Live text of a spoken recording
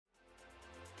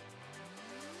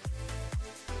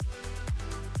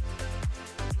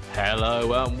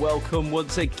Hello and welcome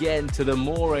once again to the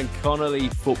Moore and Connolly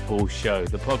Football Show,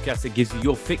 the podcast that gives you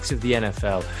your fix of the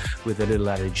NFL with a little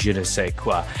added je ne sais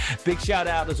quoi. Big shout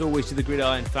out as always to the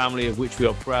Gridiron family, of which we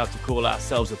are proud to call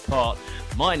ourselves a part.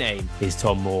 My name is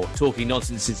Tom Moore, talking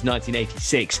nonsense since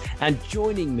 1986, and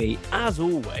joining me as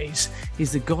always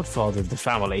is the godfather of the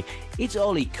family. It's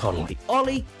Ollie Connolly.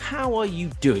 Ollie, how are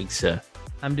you doing, sir?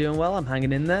 I'm doing well. I'm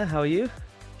hanging in there. How are you?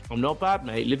 I'm not bad,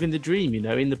 mate. Living the dream,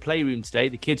 in the playroom today,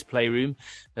 the kids' playroom.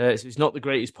 So it's not the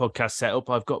greatest podcast setup.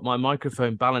 I've got my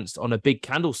microphone balanced on a big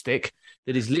candlestick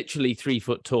that is literally 3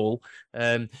 foot tall.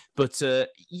 But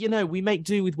we make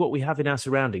do with what we have in our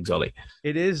surroundings, Ollie.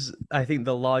 It is, I think,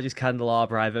 the largest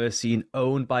candelabra I've ever seen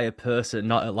owned by a person,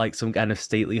 not at like some kind of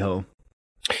stately home.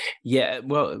 Yeah,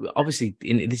 well, obviously,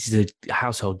 this is a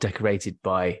household decorated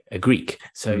by a Greek.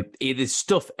 So there's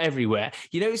stuff everywhere.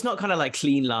 It's not kind of like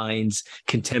clean lines,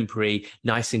 contemporary,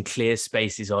 nice and clear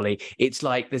spaces, Ollie. It's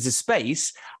like there's a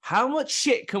space. How much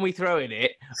shit can we throw in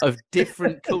it of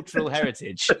different cultural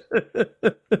heritage?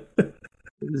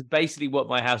 It's basically what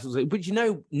my house was like. But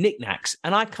knickknacks,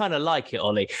 and I kind of like it,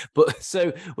 Ollie. But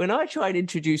so when I try and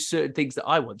introduce certain things that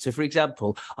I want, so for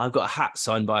example, I've got a hat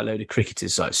signed by a load of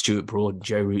cricketers like Stuart Broad and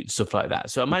Joe Root and stuff like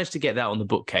that. So I managed to get that on the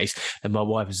bookcase, and my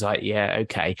wife was like, yeah,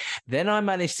 okay. Then I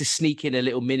managed to sneak in a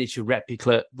little miniature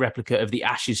replica of the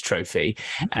Ashes trophy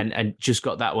and just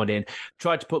got that one in.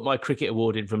 Tried to put my cricket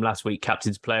award in from last week,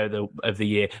 Captain's Player of the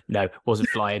Year. No, wasn't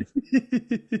flying.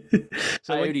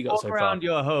 So when you walk around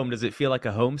your home, does it feel like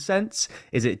a home sense?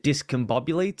 Is it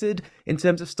discombobulated in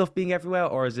terms of stuff being everywhere,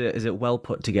 or is it well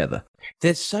put together?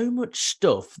 There's so much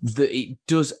stuff that it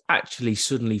does actually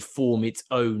suddenly form its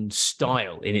own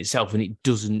style in itself, and it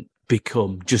doesn't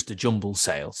become just a jumble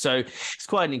sale. So it's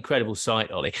quite an incredible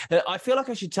sight, Ollie. I feel like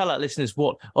I should tell our listeners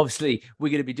what obviously we're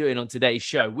going to be doing on today's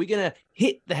show. We're going to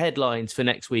hit the headlines for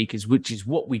next week, which is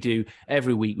what we do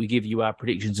every week. We give you our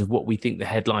predictions of what we think the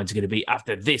headlines are going to be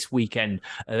after this weekend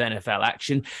of NFL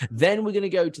action. Then we're going to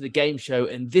go to the game show,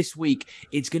 and this week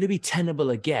it's going to be Tenable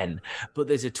again. But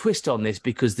there's a twist on this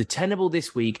because the Tenable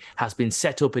this week has been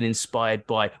set up and inspired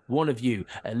by one of you,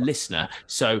 a listener.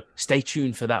 So stay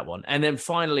tuned for that one. And then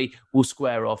finally, we'll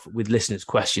square off with listeners'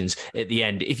 questions at the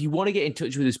end. If you want to get in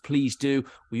touch with us, please do.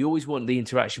 We always want the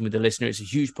interaction with the listener. It's a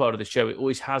huge part of the show. It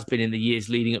always has been in the years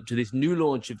leading up to this new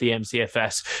launch of the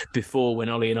MCFS, before when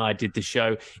Ollie and I did the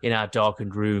show in our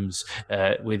darkened rooms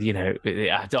with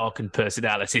our darkened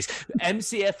personalities.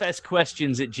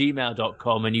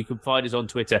 MCFSquestions@gmail.com, and you can find us on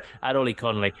Twitter at Ollie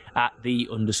Connolly, at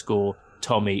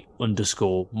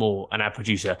 @the_Tommy_Moore, and our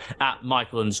producer at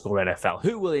Michael_NFL,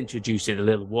 who will introduce in a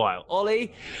little while.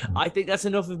 Ollie, I think that's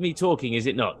enough of me talking, is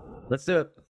it not? Let's do it.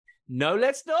 No,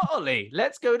 let's not, Ollie.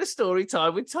 Let's go to story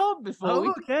time with Tom before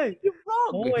okay. You're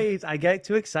wrong. Always. I get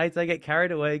too excited. I get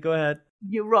carried away. Go ahead.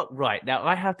 You're wrong. Right. Now,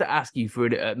 I have to ask you for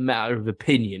a matter of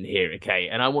opinion here, okay?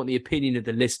 And I want the opinion of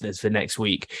the listeners for next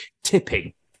week.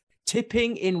 Tipping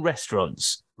in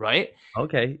restaurants, right?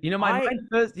 Okay. My mind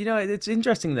first, it's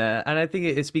interesting there. And I think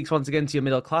it speaks once again to your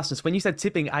middle classness. When you said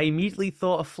tipping, I immediately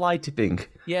thought of fly tipping.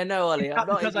 Yeah, no, Ollie. I'm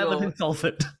not because I live in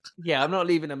Salford. Yeah, I'm not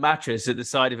leaving a mattress at the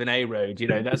side of an A road.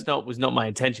 That was not my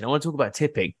intention. I want to talk about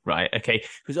tipping, right? Okay.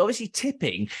 Because obviously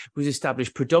tipping was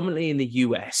established predominantly in the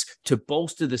US to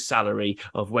bolster the salary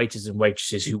of waiters and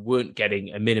waitresses who weren't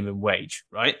getting a minimum wage,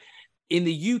 right? In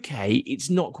the UK, it's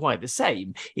not quite the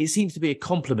same. It seems to be a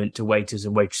compliment to waiters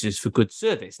and waitresses for good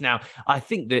service. Now, I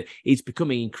think that it's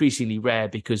becoming increasingly rare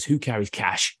because who carries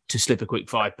cash to slip a quick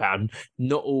 £5?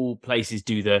 Not all places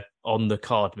do on the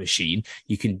card machine.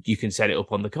 You can set it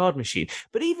up on the card machine.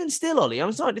 But even still, Ollie,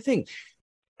 I'm starting to think,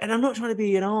 and I'm not trying to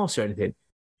be an arse or anything,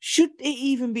 should it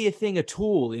even be a thing at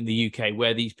all in the UK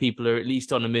where these people are at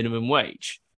least on a minimum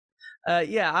wage?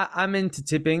 I'm into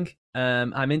tipping.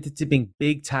 I'm into tipping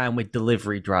big time with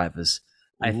delivery drivers.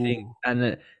 I think,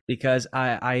 and because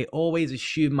I always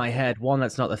assume in my head, one,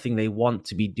 that's not the thing they want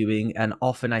to be doing, and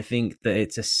often I think that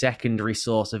it's a secondary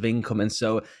source of income. And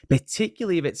so,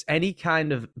 particularly if it's any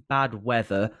kind of bad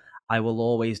weather, I will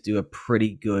always do a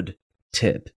pretty good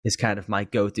tip is kind of my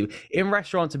go-to. In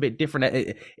restaurants, a bit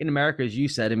different. In America, as you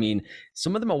said, I mean,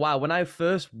 some of them are wild. When I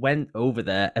first went over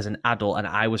there as an adult and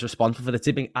I was responsible for the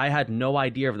tipping, I had no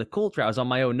idea of the culture. I was on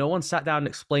my own. No one sat down and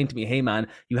explained to me, hey man,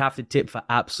 you have to tip for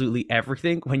absolutely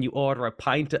everything. When you order a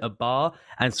pint at a bar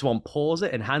and someone pours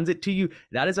it and hands it to you,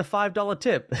 that is a $5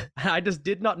 tip. I just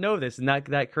did not know this, and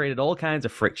that created all kinds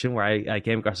of friction where I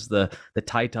came across as the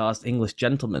tight-arsed English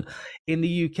gentleman. In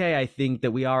the UK, I think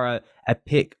that we are a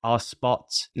pick our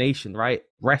spots nation, right?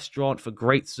 Restaurant for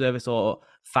great service, or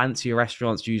fancier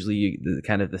restaurants, usually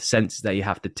the sense that you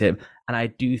have to tip. And I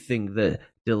do think that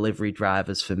delivery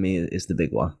drivers for me is the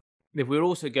big one. if we're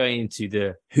also going into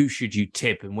the who should you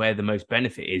tip and where the most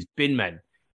benefit is, bin men.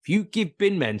 If you give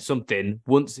bin men something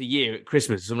once a year at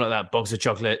Christmas, something like that, box of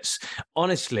chocolates,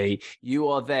 honestly, you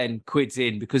are then quids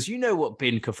in because you know what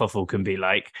bin kerfuffle can be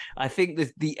like. I think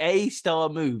the A-star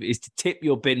move is to tip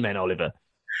your bin men, Oliver.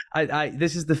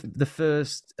 This is the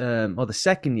first or the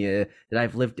second year that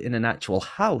I've lived in an actual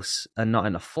house and not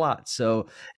in a flat. So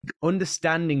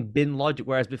understanding bin logic,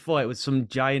 whereas before it was some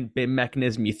giant bin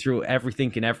mechanism, you threw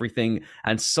everything in everything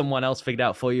and someone else figured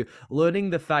out for you. Learning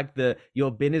the fact that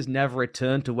your bin is never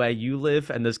returned to where you live,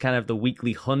 and there's kind of the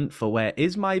weekly hunt for where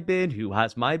is my bin, who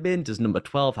has my bin, does number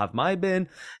 12 have my bin?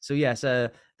 So yes,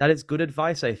 that is good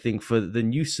advice, I think, for the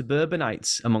new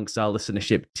suburbanites amongst our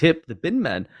listenership. Tip the bin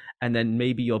men, and then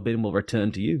maybe your bin will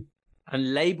return to you.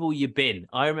 And label your bin.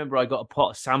 I remember I got a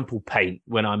pot of sample paint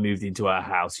when I moved into our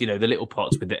house, the little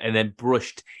pots with it, and then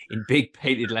brushed in big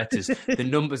painted letters the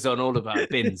numbers on all of our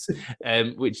bins,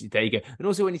 which there you go. And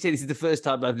also when you say this is the first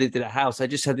time I've lived in a house, I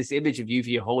just had this image of you for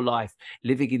your whole life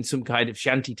living in some kind of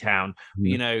shanty town,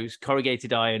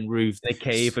 corrugated iron roof. A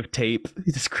cave of tape.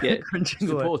 Just crunching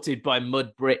supported away. by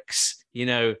mud bricks,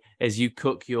 as you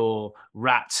cook your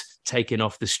rat taken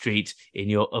off the street in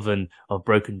your oven of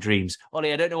broken dreams.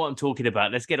 Ollie, I don't know what I'm talking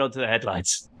about. Let's get on to the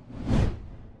headlines.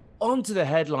 On to the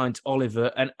headlines,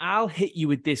 Oliver, and I'll hit you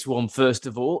with this one first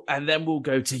of all, and then we'll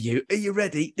go to you. Are you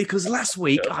ready? Because last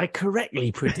week I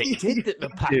correctly predicted that the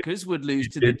Packers would lose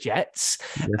to the Jets,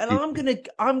 and I'm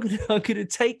gonna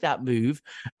take that move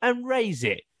and raise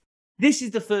it. This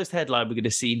is the first headline we're going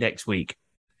to see next week.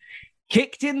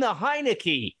 Kicked in the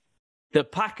Heineke. The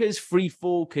Packers' free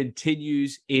fall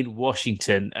continues in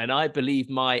Washington, and I believe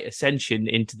my ascension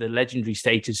into the legendary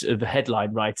status of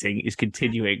headline writing is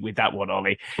continuing with that one,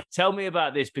 Ollie. Tell me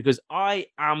about this, because I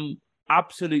am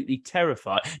absolutely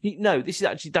terrified. No,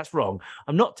 that's wrong.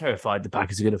 I'm not terrified the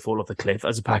Packers are going to fall off the cliff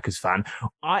as a Packers fan.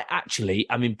 I actually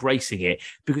am embracing it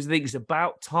because I think it's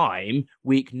about time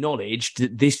we acknowledge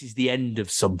that this is the end of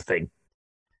something.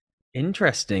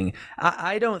 Interesting.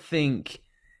 I don't think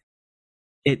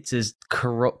it's as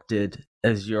corrupted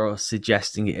as you're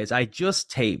suggesting it is. I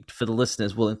just taped, for the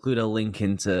listeners, we'll include a link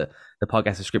into the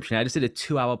podcast description. I just did a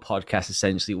 2-hour podcast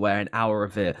essentially where an hour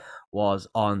of it was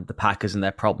on the Packers and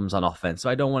their problems on offense. So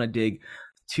I don't want to dig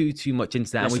too much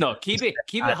into that. Keep it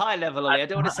high level, Ollie. I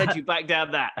don't want to send you back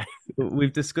down that.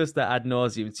 We've discussed that ad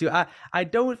nauseum too. I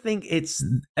don't think it's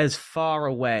as far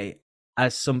away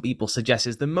as some people suggest.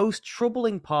 Is the most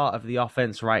troubling part of the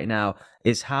offense right now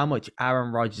is how much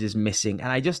Aaron Rodgers is missing. And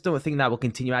I just don't think that will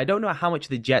continue. I don't know how much of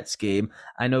the Jets game.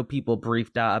 I know people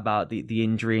briefed out about the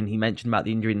injury, and he mentioned about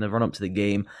the injury in the run-up to the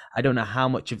game. I don't know how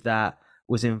much of that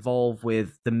was involved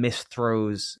with the missed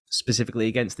throws specifically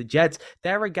against the Jets.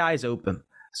 There are guys open.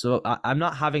 So I'm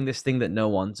not having this thing that no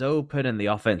one's open and the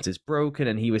offense is broken,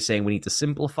 and he was saying we need to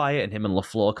simplify it, and him and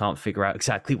LaFleur can't figure out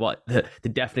exactly what the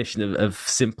definition of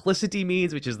simplicity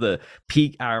means, which is the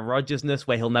peak Aaron Rodgers-ness,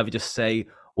 where he'll never just say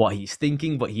what he's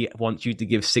thinking, but he wants you to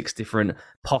give 6 different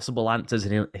possible answers,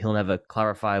 and he'll never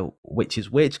clarify which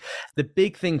is which. The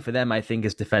big thing for them, I think,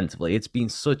 is defensively. It's been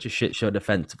such a shit show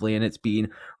defensively, and it's been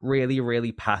really,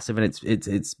 really passive, and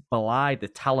it's belied the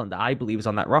talent that I believe is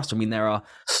on that roster. I mean, there are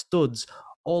studs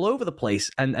all over the place,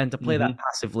 and to play that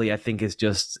passively, I think is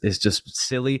just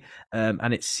silly.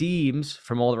 And it seems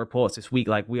from all the reports this week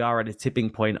like we are at a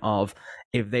tipping point of,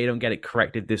 if they don't get it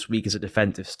corrected this week as a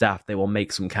defensive staff, they will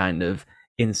make some kind of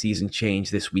in-season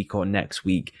change this week or next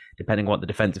week, depending on what the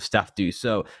defensive staff do.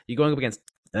 So you're going up against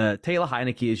Taylor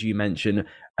Heineke, as you mentioned,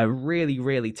 a really,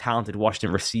 really talented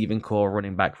Washington receiving core,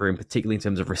 running back room, particularly in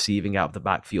terms of receiving out of the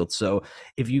backfield. So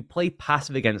if you play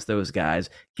passive against those guys,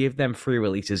 give them free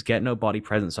releases, get no body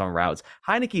presence on routes,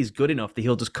 Heineke is good enough that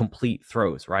he'll just complete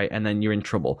throws, right? And then you're in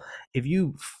trouble. If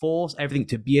you force everything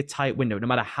to be a tight window, no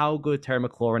matter how good Terry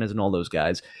McLaurin is and all those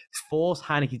guys, force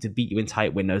Heineke to beat you in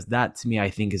tight windows, that to me, I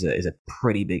think is a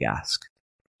pretty big ask.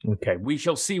 Okay, we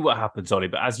shall see what happens, Ollie.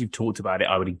 But as you've talked about it,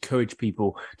 I would encourage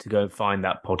people to go and find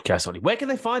that podcast, Ollie. Where can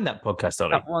they find that podcast,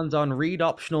 Ollie? That one's on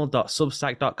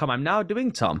readoptional.substack.com. I'm now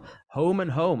doing, Tom, Home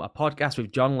and Home, a podcast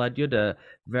with John Ledyard, a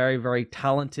very, very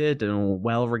talented and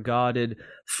well-regarded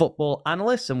football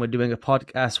analyst. And we're doing a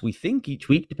podcast, we think, each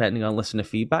week, depending on listener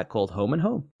feedback, called Home and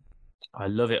Home. I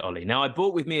love it, Ollie. Now, I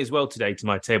brought with me as well today to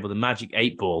my table the Magic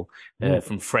 8 Ball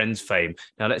from Friends fame.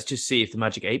 Now, let's just see if the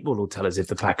Magic 8 Ball will tell us if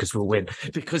the Packers will win,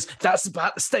 because that's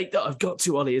about the state that I've got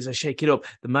to, Ollie, as I shake it up.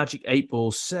 The Magic 8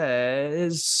 Ball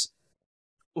says...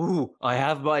 Ooh, I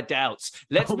have my doubts.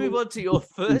 Let's move on to your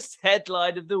first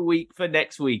headline of the week for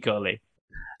next week, Ollie.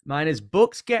 Mine is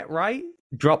Bucks get right,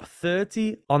 drop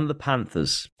 30 on the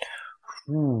Panthers.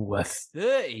 Ooh, a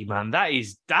 30, man.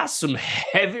 That's some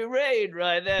heavy rain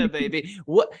right there, baby.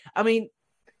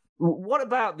 What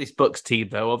about this Bucks team,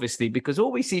 though? Obviously, because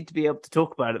all we seem to be able to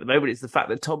talk about at the moment is the fact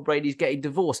that Tom Brady's getting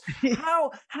divorced.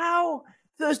 How?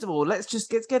 First of all, let's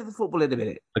get to the football in a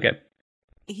minute. Okay.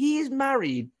 He is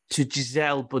married to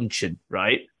Gisele Bundchen,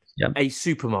 right? Yep. A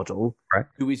supermodel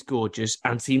who is gorgeous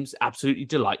and seems absolutely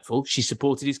delightful. She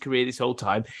supported his career this whole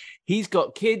time. He's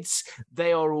got kids.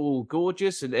 They are all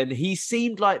gorgeous. And he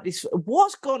seemed like this.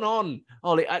 What's gone on,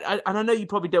 Ollie? And I know you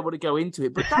probably don't want to go into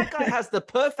it, but that guy has the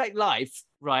perfect life,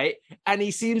 right? And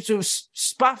he seems to have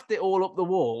spaffed it all up the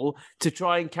wall to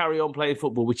try and carry on playing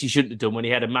football, which he shouldn't have done when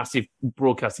he had a massive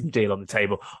broadcasting deal on the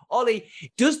table. Ollie,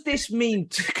 does this mean,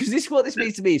 because what this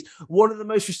means to me is one of the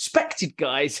most respected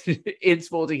guys in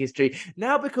sporting history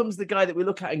now becomes the guy that we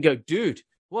look at and go, dude,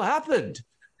 what happened?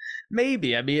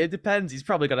 Maybe. I mean, it depends. He's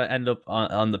probably going to end up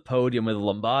on the podium with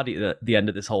Lombardi at the end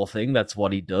of this whole thing. That's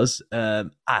what he does. I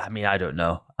mean, I don't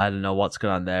know. I don't know what's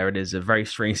going on there. It is a very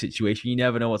strange situation. You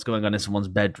never know what's going on in someone's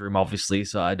bedroom, obviously,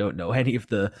 so I don't know any of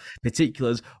the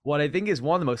particulars. What I think is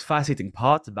one of the most fascinating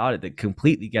parts about it that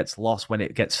completely gets lost when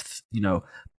it gets,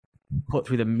 put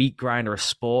through the meat grinder of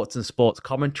sports and sports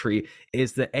commentary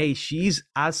is that, she's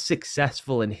as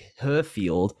successful in her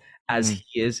field as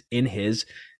he is in his.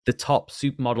 The top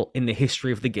supermodel in the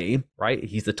history of the game, right?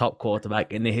 He's the top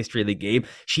quarterback in the history of the game.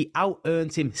 She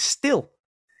out-earns him still.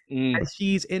 And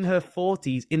she's in her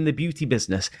 40s in the beauty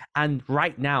business. And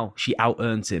right now, she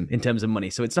out-earns him in terms of money.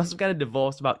 So it's not some kind of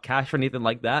divorce about cash or anything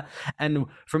like that. And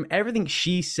from everything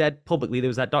she said publicly, there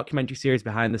was that documentary series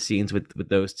behind the scenes with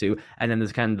those two. And then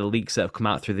there's kind of the leaks that have come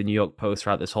out through the New York Post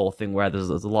throughout this whole thing where there's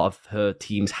a lot of her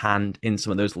team's hand in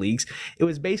some of those leaks. It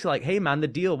was basically like, hey, man, the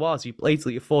deal was you play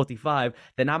till you're 45,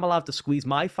 then I'm allowed to squeeze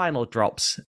my final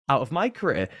drops out of my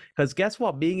career, because guess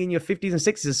what, being in your 50s and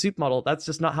 60s as a supermodel, that's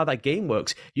just not how that game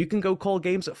works. You can go call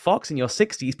games at Fox in your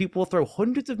 60s. People will throw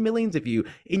hundreds of millions of you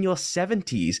in your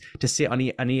 70s to sit on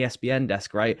an ESPN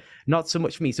desk, right? Not so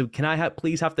much for me. So can I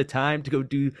please have the time to go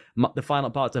do the final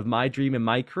parts of my dream in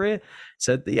my career?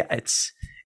 So yeah, I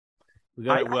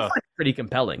find it pretty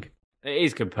compelling. It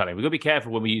is compelling. We've got to be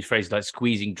careful when we use phrases like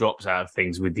squeezing drops out of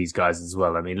things with these guys as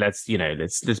well. I mean, let's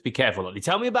be careful.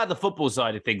 Tell me about the football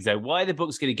side of things, though. Why are the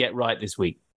Bucs going to get right this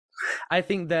week? I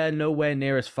think they're nowhere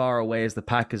near as far away as the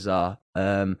Packers are.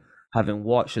 Having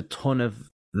watched a ton of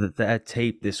their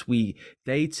tape this week,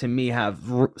 they, to me, have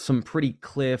some pretty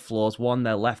clear flaws. One,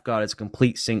 their left guard is a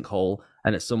complete sinkhole.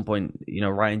 And at some point,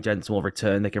 Ryan Jensen will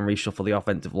return. They can reshuffle the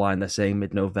offensive line, they're saying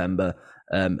mid-November.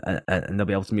 And they'll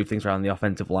be able to move things around the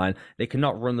offensive line. They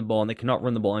cannot run the ball, and they cannot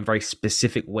run the ball in very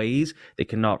specific ways. They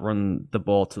cannot run the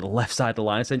ball to the left side of the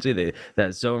line. Essentially,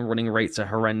 their zone running rates are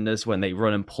horrendous. When they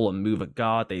run and pull and move at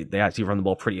guard, they actually run the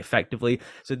ball pretty effectively.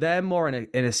 So they're more in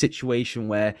a situation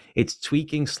where it's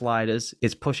tweaking sliders,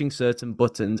 it's pushing certain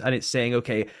buttons, and it's saying,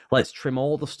 okay, let's trim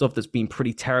all the stuff that's been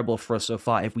pretty terrible for us so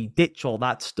far. If we ditch all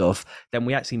that stuff, then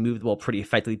we actually move the ball pretty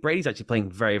effectively. Brady's actually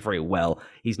playing very, very well.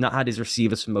 He's not had his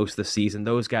receivers for most of the season.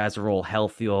 Those guys are all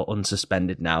healthy or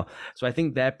unsuspended now. So I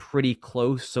think they're pretty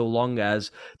close, so long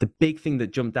as the big thing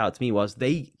that jumped out to me was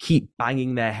they keep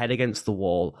banging their head against the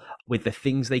wall with the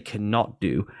things they cannot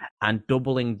do and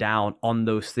doubling down on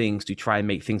those things to try and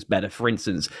make things better. For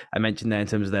instance, I mentioned there in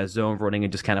terms of their zone running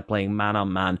and just kind of playing man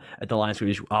on man at the line of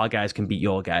scrimmage, our guys can beat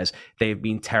your guys. They've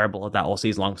been terrible at that all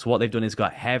season long. So what they've done is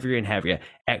got heavier and heavier,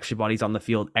 extra bodies on the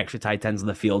field, extra tight ends on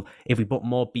the field. If we put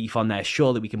more beef on there,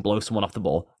 surely we can blow someone off the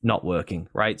ball. Not working,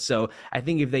 right? So I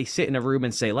think if they sit in a room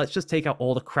and say, let's just take out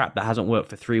all the crap that hasn't worked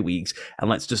for 3 weeks and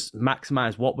let's just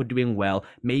maximize what we're doing well.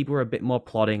 Maybe we're a bit more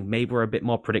plodding, maybe we're a bit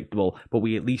more predictable, but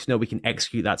we at least know we can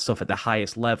execute that stuff at the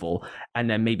highest level, and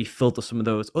then maybe filter some of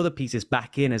those other pieces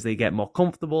back in as they get more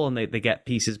comfortable and they get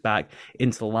pieces back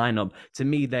into the lineup. To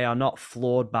me, they are not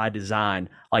flawed by design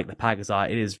like the Packers are.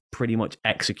 It is pretty much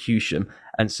execution.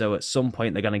 And so at some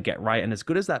point they're going to get right. And as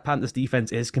good as that Panthers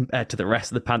defense is compared to the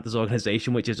rest of the Panthers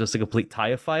organization, which is just a complete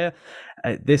tire fire,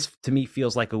 this to me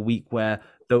feels like a week where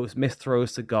those missed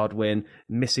throws to Godwin,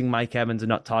 missing Mike Evans and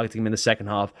not targeting him in the second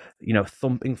half,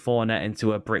 thumping Fournette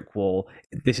into a brick wall.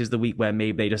 This is the week where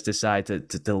maybe they just decide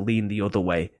to lean the other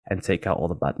way and take out all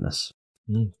the badness.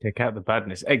 Take out the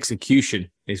badness. Execution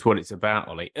is what it's about,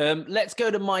 Ollie. Let's go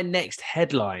to my next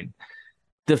headline.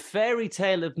 The fairy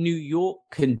tale of New York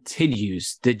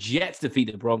continues. The Jets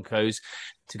defeat the Broncos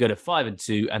to go to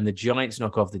 5-2, and the Giants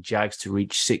knock off the Jags to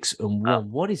reach 6-1.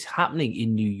 What is happening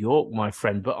in New York, my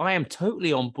friend? But I am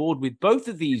totally on board with both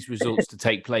of these results to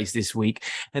take place this week,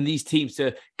 and these teams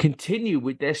to continue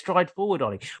with their stride forward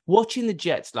on it. Watching the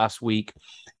Jets last week,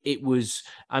 it was,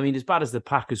 as bad as the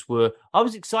Packers were, I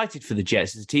was excited for the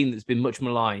Jets as a team that's been much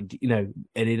maligned, and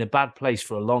in a bad place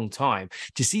for a long time.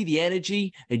 To see the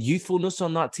energy and youthfulness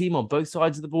on that team on both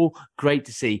sides of the ball, great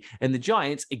to see. And the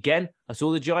Giants, again, I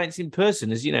saw the Giants in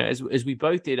person, as we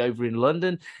both did over in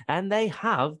London, and they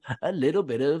have a little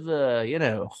bit of,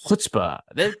 chutzpah.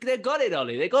 They've got it,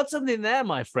 Ollie. They got something there,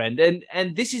 my friend.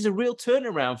 And this is a real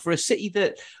turnaround for a city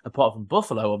that, apart from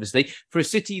Buffalo, obviously, for a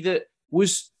city that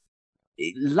was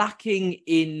lacking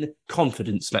in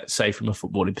confidence, let's say, from a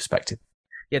footballing perspective.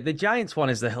 Yeah, the Giants one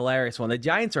is the hilarious one. The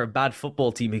Giants are a bad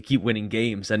football team who keep winning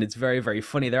games, and it's very, very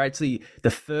funny. They're actually the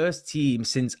first team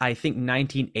since, I think,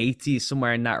 1980,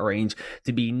 somewhere in that range,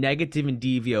 to be negative in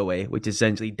DVOA, which is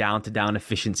essentially down-to-down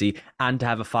efficiency, and to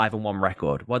have a 5-1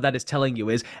 record. What that is telling you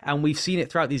is, and we've seen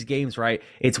it throughout these games, right?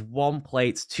 It's one play,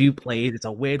 it's two plays, it's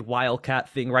a weird wildcat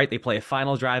thing, right? They play a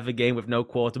final drive of a game with no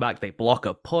quarterback, they block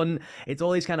a punt. It's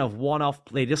all these kind of one-off,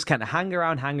 they just kind of hang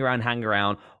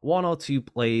around, one or two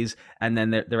plays, and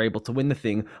then they're able to win the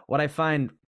thing. What I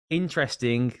find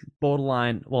interesting,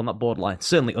 not borderline,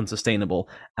 certainly unsustainable,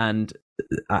 and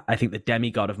I think the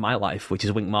demigod of my life, which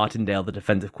is Wink Martindale, the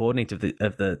defensive coordinator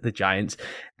of the Giants,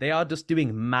 they are just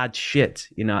doing mad shit.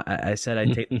 I said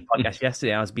I'd take the podcast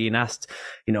yesterday. I was being asked,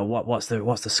 what's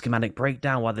the schematic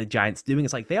breakdown? What are the Giants doing?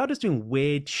 It's like they are just doing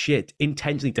weird shit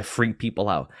intentionally to freak people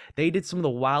out. They did some of the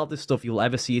wildest stuff you'll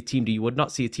ever see a team do. You would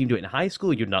not see a team do it in high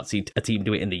school. You'd not see a team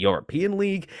do it in the European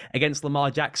League against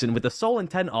Lamar Jackson, with the sole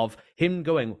intent of him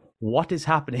going, what is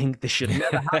happening? This should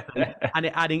never happen. And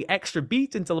it adding extra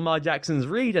beat into Lamar Jackson's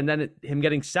read, and then him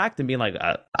getting sacked and being like,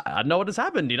 I don't know what has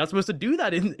happened. You're not supposed to do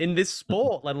that in this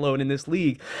sport, let alone in this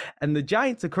league. And the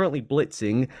Giants are currently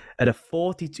blitzing at a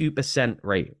 42%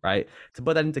 rate, right? To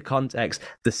put that into context,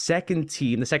 the second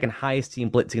highest team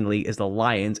blitzing in the league is the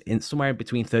Lions, in somewhere in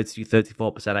between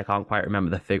 32-34%. I can't quite remember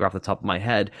the figure off the top of my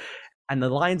head. And the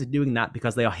Lions are doing that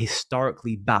because they are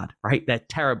historically bad, right? They're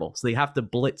terrible. So they have to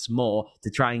blitz more to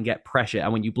try and get pressure.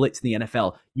 And when you blitz in the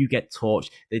NFL, you get torched.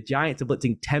 The Giants are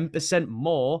blitzing 10%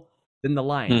 more than the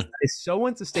Lions. That is so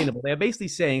unsustainable. They're basically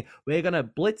saying, we're going to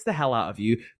blitz the hell out of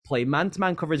you, play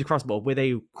man-to-man coverage across the board with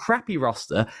a crappy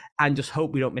roster, and just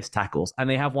hope we don't miss tackles. And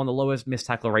they have one of the lowest missed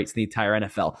tackle rates in the entire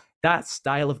NFL. That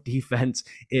style of defense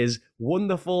is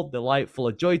wonderful, delightful,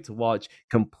 a joy to watch,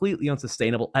 completely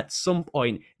unsustainable. At some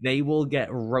point, they will get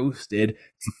roasted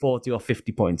for 40 or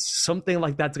 50 points. Something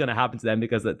like that's going to happen to them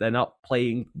because they're not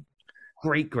playing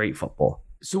great football.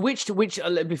 So which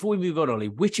before we move on, Ollie,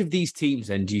 which of these teams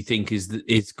then do you think is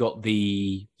got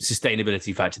the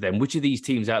sustainability factor then? Which of these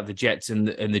teams out of the Jets and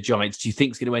the Giants do you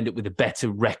think is going to end up with a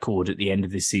better record at the end of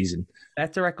this season?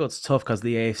 Better record's tough because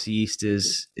the AFC East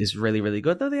is really, really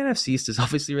good. Though the NFC East is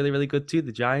obviously really, really good too.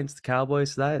 The Giants, the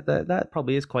Cowboys, that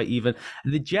probably is quite even.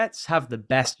 The Jets have the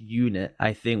best unit,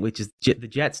 I think, which is the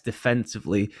Jets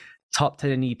defensively. Top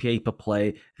 10 in EPA per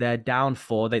play. They're down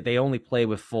 4. They only play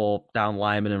with 4 down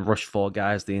linemen and rush 4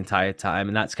 guys the entire time.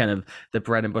 And that's kind of the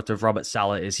bread and butter of Robert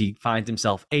Saleh, is he finds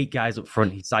himself 8 guys up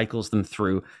front. He cycles them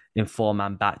through in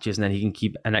 4-man batches, and then he can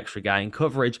keep an extra guy in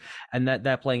coverage. And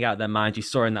they're playing out their minds. You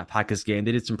saw in that Packers game,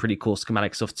 they did some pretty cool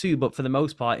schematic stuff too. But for the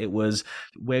most part, it was,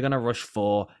 we're going to rush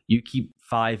 4. You keep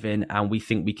 5 in, and we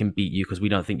think we can beat you because we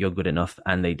don't think you're good enough.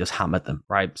 And they just hammered them,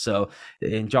 right? So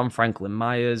in John Franklin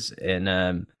Myers, in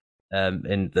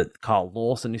the Carl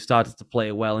Lawson, who started to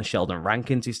play well, and Sheldon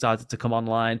Rankins, who started to come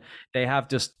online. They have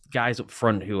just guys up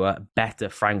front who are better,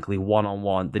 frankly,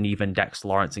 one-on-one than even Dex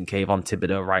Lawrence and Kayvon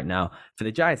Thibodeau right now. For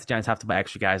the Giants have to put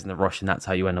extra guys in the rush, and that's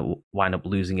how you wind up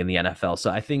losing in the NFL. So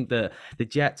I think the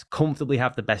Jets comfortably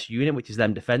have the best unit, which is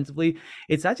them defensively.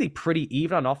 It's actually pretty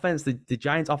even on offense. The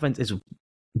Giants' offense is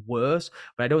worse,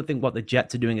 but I don't think what the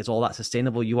Jets are doing is all that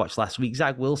sustainable. You watched last week,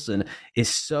 Zach Wilson is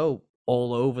so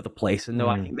all over the place. And though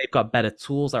I think they've got better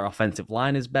tools, their offensive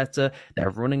line is better,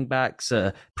 their running backs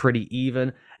are pretty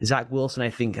even. Zach Wilson, I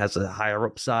think, has a higher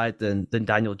upside than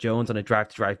Daniel Jones on a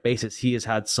drive-to-drive basis. He has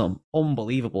had some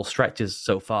unbelievable stretches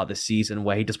so far this season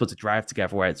where he just puts a drive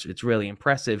together where it's really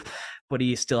impressive, but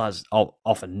he still has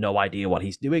often no idea what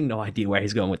he's doing, no idea where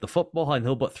he's going with the football, and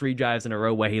he'll put 3 drives in a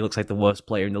row where he looks like the worst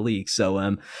player in the league.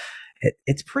 So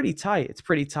it's pretty tight. It's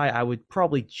pretty tight. I would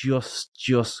probably just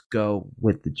go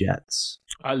with the Jets.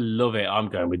 I love it. I'm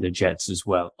going with the Jets as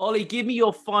well. Ollie, give me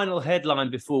your final headline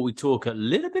before we talk a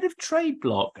little bit of trade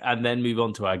block and then move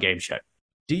on to our game show.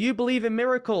 Do you believe in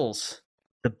miracles?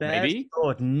 The Bears Maybe.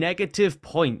 scored negative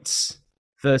points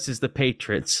versus the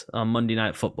Patriots on Monday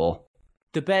Night Football.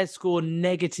 The Bears score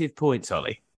negative points,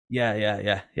 Ollie.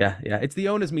 Yeah. It's the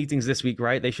owners' meetings this week,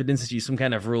 right? They should institute some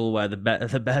kind of rule where the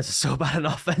Bears are so bad on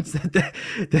offense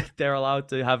that they're allowed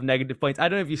to have negative points. I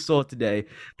don't know if you saw today,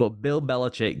 but Bill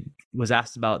Belichick was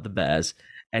asked about the Bears,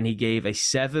 and he gave a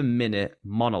 7-minute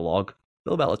monologue.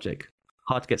 Bill Belichick.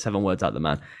 Hard to get 7 words out of the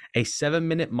man. A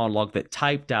 7-minute monologue that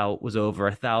typed out was over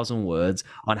 1,000 words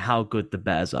on how good the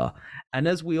Bears are. And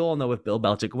as we all know with Bill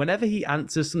Belichick, whenever he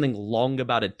answers something long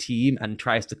about a team and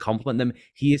tries to compliment them,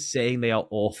 he is saying they are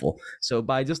awful. So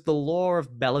by just the law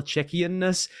of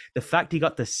Belichickianness, the fact he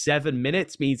got to 7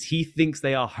 minutes means he thinks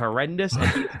they are horrendous,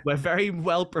 and we're very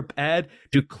well prepared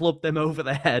to club them over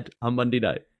the head on Monday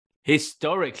night.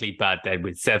 Historically bad then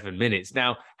with 7 minutes.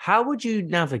 Now, how would you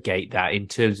navigate that in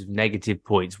terms of negative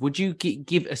points? Would you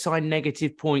assign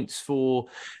negative points for,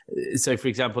 so for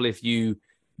example, if you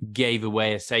gave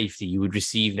away a safety, you would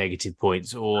receive negative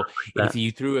points, or if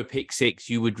you threw a pick six,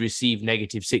 you would receive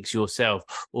 -6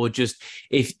 yourself, or just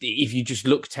if you just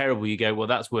look terrible, you go, well,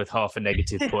 that's worth half a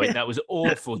negative point. That was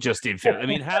awful, Justin Field. I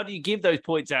mean, how do you give those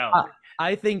points out?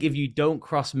 I think if you don't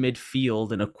cross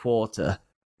midfield in a quarter,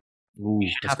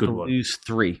 you have to lose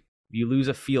 3. You lose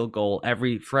a field goal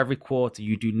for every quarter.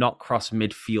 You do not cross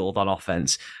midfield on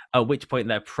offense. At which point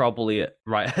they're probably at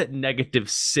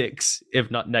 -6,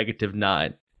 if not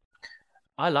 -9.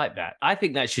 I like that. I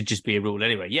think that should just be a rule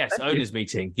anyway. Yes, owners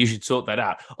meeting. You should sort that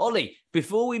out. Ollie,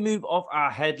 before we move off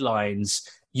our headlines,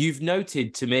 you've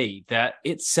noted to me that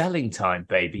it's selling time,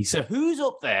 baby. So who's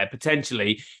up there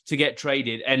potentially to get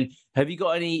traded? And have you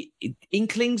got any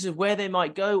inklings of where they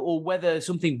might go or whether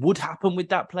something would happen with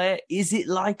that player? Is it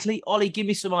likely? Ollie, give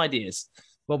me some ideas.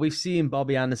 Well, we've seen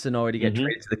Bobby Anderson already get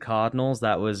traded to the Cardinals.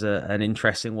 That was an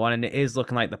interesting one. And it is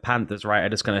looking like the Panthers, right, are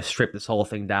just going to strip this whole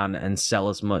thing down and sell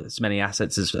as many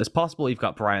assets as possible. You've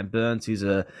got Brian Burns, who's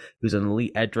an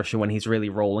elite edge rusher when he's really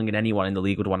rolling, and anyone in the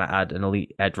league would want to add an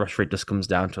elite edge rusher. It just comes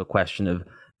down to a question of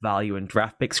value and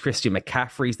draft picks. Christian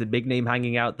McCaffrey's the big name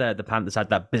hanging out there. The Panthers had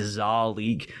that bizarre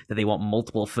league that they want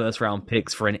multiple first-round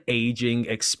picks for an aging,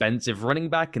 expensive running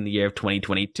back in the year of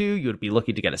 2022. You'd be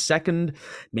lucky to get a second,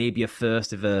 maybe a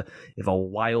first if a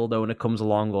wild owner comes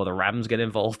along or the Rams get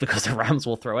involved, because the Rams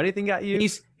will throw anything at you.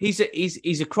 He's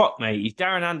a crock, mate. He's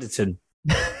Darren Anderson.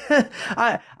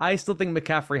 I still think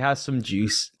McCaffrey has some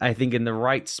juice. I think in the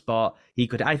right spot,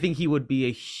 I think he would be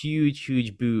a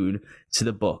huge boon to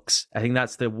the Bucs. I think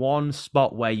that's the one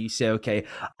spot where you say, okay,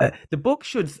 the Bucs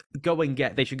should go and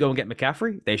get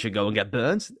McCaffrey. They should go and get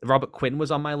Burns. Robert Quinn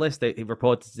was on my list. He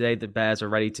reported today the Bears are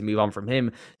ready to move on from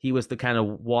him. He was the kind of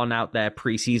one out there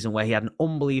preseason where he had an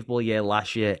unbelievable year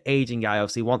last year. Aging guy,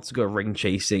 obviously wants to go ring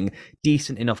chasing,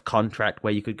 decent enough contract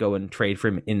where you could go and trade for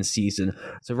him in season.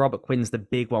 So Robert Quinn's the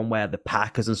big one where the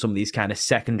Packers and some of these kind of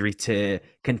secondary tier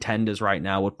contenders right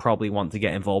now would probably want to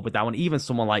get involved with that one. Even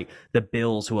someone like the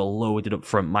Bills, who are loaded up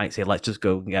front, might say, let's just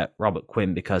go and get Robert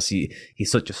Quinn because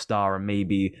he's such a star, and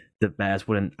maybe the Bears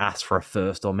wouldn't ask for a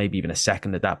first or maybe even a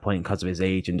second at that point because of his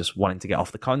age and just wanting to get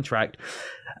off the contract.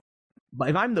 But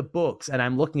if I'm the Bucs and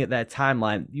I'm looking at their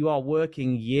timeline, you are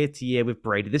working year to year with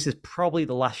Brady. This is probably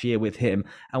the last year with him.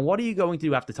 And what are you going to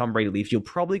do after Tom Brady leaves? You'll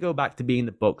probably go back to being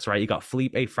the Bucs, right? You got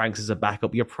Felipe Franks as a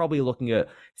backup. You're probably looking at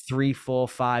 3, 4,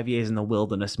 5 years in the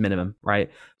wilderness minimum,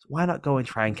 right? So why not go and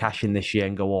try and cash in this year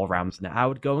and go all Rams now? I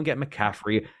would go and get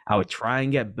McCaffrey. I would try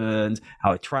and get Burns. I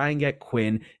would try and get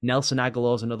Quinn. Nelson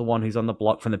Aguilar's another one who's on the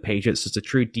block from the Patriots. It's a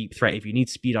true deep threat. If you need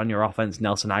speed on your offense,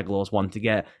 Nelson Aguilar's one to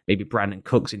get. Maybe Brandon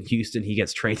Cooks in Houston. He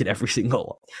gets traded every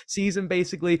single season,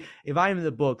 basically. If I am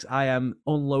the Bucs, I am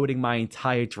unloading my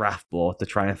entire draft board to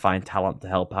try and find talent to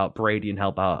help out Brady and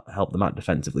help them out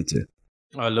defensively too.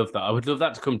 I love that. I would love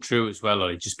that to come true as well,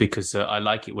 Ollie, just because I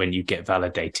like it when you get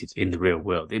validated in the real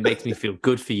world. It makes me feel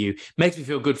good for you, makes me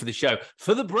feel good for the show,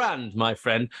 for the brand, my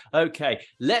friend. Okay,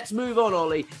 let's move on,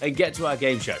 Ollie, and get to our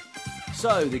game show.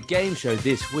 So the game show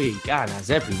this week, and as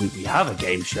every week we have a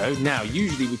game show. Now,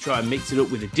 usually we try and mix it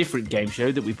up with a different game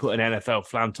show that we put an NFL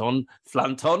slant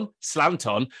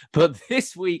on. But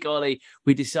this week, Ollie,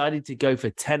 we decided to go for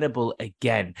Tenable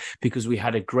again because we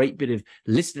had a great bit of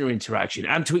listener interaction.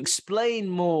 And to explain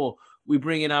more, we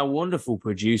bring in our wonderful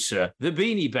producer, the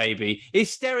Beanie Baby.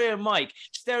 It's Stereo Mike.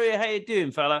 Stereo, how you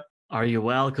doing, fella? Are you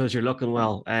well? Because you're looking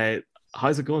well.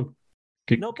 How's it going?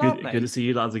 Not bad, mate. Good to see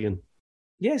you lads again.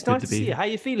 Yeah, it's nice to see you. How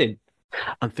you feeling?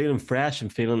 I'm feeling fresh. I'm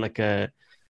feeling like a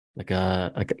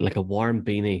warm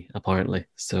beanie, apparently.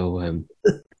 So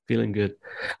feeling good.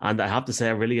 And I have to say,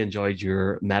 I really enjoyed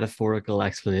your metaphorical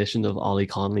explanation of Ollie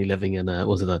Conley living in a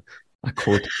a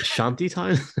quote shanty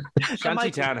town.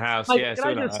 Shantytown house. Mike, Yeah.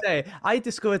 can I just say, I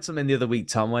discovered something the other week,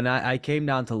 Tom, when I came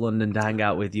down to London to hang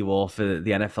out with you all for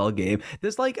the NFL game.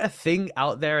 There's like a thing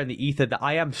out there in the ether that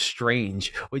I am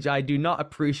strange, which I do not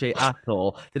appreciate at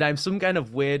all. That I'm some kind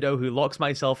of weirdo who locks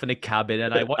myself in a cabin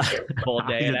and I watch it all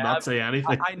day. I did not say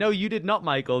anything. I know you did not,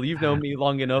 Michael. You've known me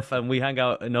long enough and we hang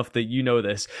out enough that you know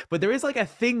this. But there is like a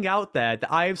thing out there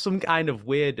that I am some kind of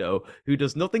weirdo who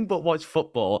does nothing but watch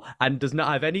football and does not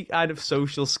have any kind of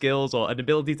social skills or an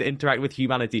ability to interact with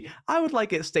humanity. I would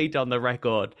like it stated on the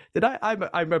record that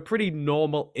I'm a pretty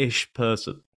normal-ish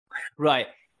person. Right.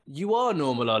 You are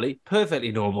normal, Ollie.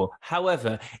 Perfectly normal.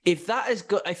 However, if that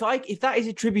is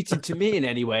attributed to me in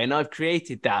any way, and I've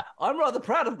created that, I'm rather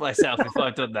proud of myself if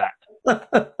I've done that.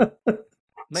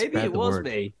 Maybe Spread it the was word.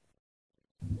 me.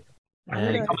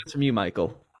 Any comments from you,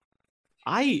 Michael?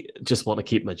 I just want to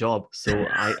keep my job, so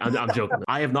I'm joking.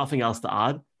 I have nothing else to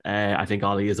add. I think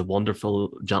Ollie is a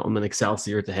wonderful gentleman.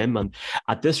 Excelsior to him. And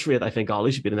at this rate, I think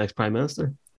Ollie should be the next Prime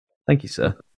Minister. Thank you,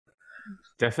 sir.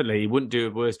 Definitely. He wouldn't do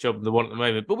a worse job than the one at the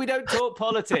moment. But we don't talk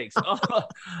politics. Oh,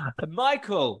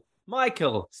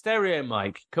 Michael, Stereo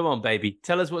Mike, come on, baby.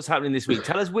 Tell us what's happening this week.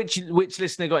 Tell us which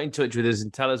listener got in touch with us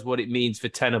and tell us what it means for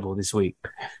Tenable this week.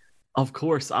 Of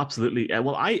course, absolutely.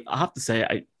 Well, I have to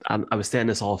say, I was saying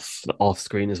this off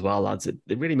screen as well, lads. It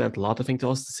really meant a lot, I think, to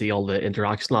us to see all the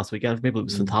interaction last weekend from people. It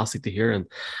was fantastic to hear, and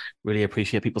really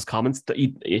appreciate people's comments.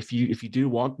 If you do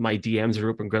want, my DMs are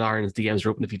open. Gridiron's DMs are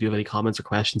open. If you do have any comments or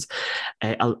questions,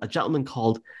 a gentleman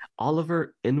called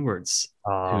Oliver Inwards,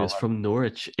 who is from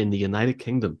Norwich in the United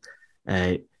Kingdom,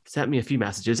 sent me a few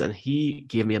messages, and he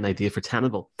gave me an idea for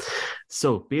Tenable.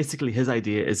 So basically, his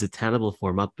idea is a Tenable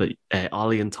format, but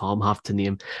Ollie and Tom have to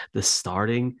name the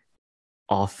starting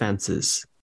offenses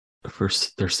for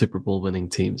their Super Bowl winning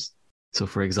teams. So,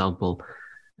 for example,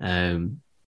 Tom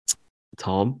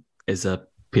is a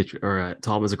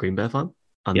Tom is a Green Bay fan,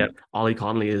 and Ollie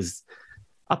Connolly is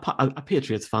a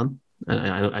Patriots fan.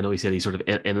 And I know he said he's sort of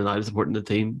in and out of supporting the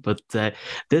team, but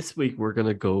this week we're going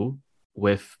to go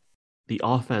with the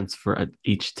offense for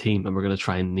each team, and we're going to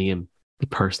try and name the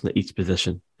person at each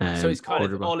position. So it's kind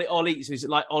of Ollie. So it's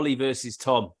like Ollie versus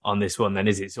Tom on this one, then,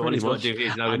 is it? So Ollie's got to do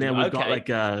his. And then we've got like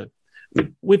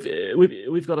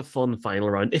we've got a fun final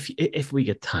round if we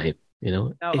get time, you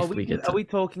know. Now, are we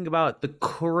talking about the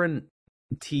current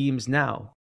teams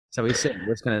now? So we're saying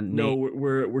we're just going to no,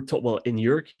 we're well, in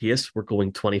your case, we're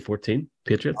going 2014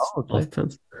 Patriots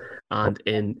offense, and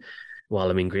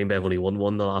Green Bay have only won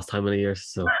one the last time in a year,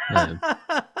 so. All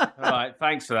right,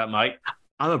 thanks for that, Mike.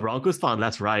 I'm a Broncos fan.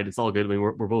 That's right. It's all good. I mean,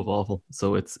 we're both awful,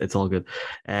 so it's all good.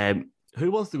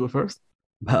 Who wants to go first?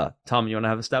 Tom, you want to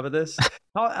have a stab at this?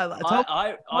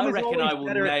 I reckon I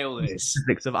will nail this.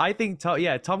 I think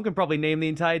Tom can probably name the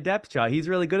entire depth chart. He's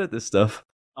really good at this stuff.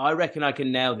 I reckon I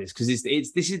can nail this because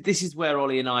this is where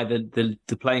Ollie and I the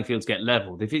playing fields get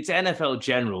leveled. If it's NFL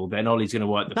general, then Ollie's going to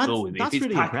wipe the floor with me. That's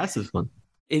really impressive, man.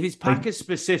 If it's Packers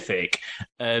specific,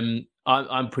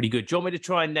 I'm pretty good. Do you want me to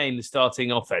try and name the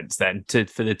starting offense then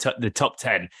for the top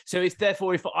 10? So it's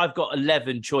therefore if I've got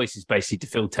 11 choices basically to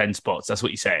fill 10 spots. That's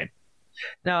what you're saying.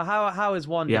 Now, how is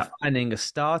one defining a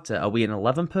starter? Are we in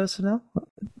 11 personnel?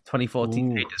 2014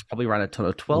 Patriots probably ran a ton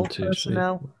of 12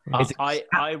 personnel.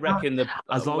 I reckon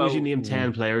as long as you name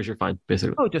 10 players, you're fine.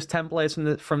 Basically, just 10 players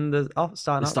from the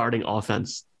starting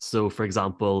offense. So, for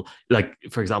example,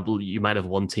 you might have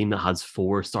one team that has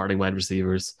 4 starting wide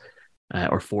receivers,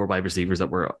 or 4 wide receivers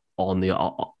that were on the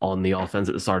offense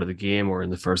at the start of the game or in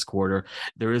the first quarter.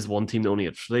 There is one team that only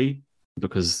had 3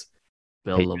 because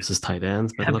Bill loves his tight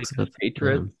ends, but it looks a bit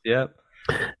Patriots.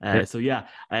 And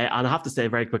I have to say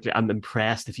very quickly, I'm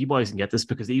impressed if you boys can get this,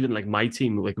 because even like my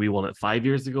team, like we won it 5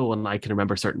 years ago, and I can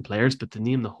remember certain players, but to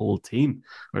name the whole team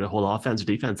or the whole offense or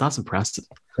defense, that's impressive.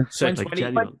 So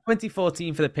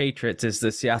 2014 for the Patriots is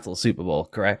the Seattle Super Bowl,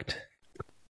 correct?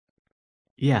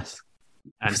 Yes.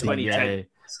 And 2010.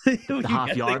 The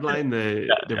half-yard line, the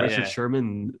Richard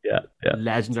Sherman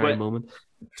legendary moment.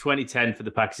 2010 for the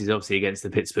Packers is obviously against the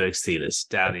Pittsburgh Steelers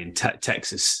down in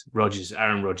Texas.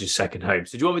 Aaron Rodgers' second home.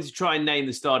 So do you want me to try and name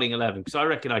the starting 11? Because I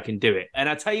reckon I can do it. And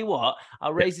I tell you what,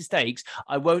 I'll raise the stakes.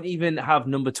 I won't even have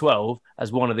number 12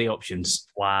 as one of the options.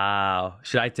 Wow.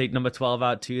 Should I take number 12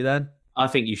 out too then? I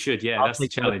think you should, yeah. That's the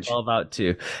challenge. 12 out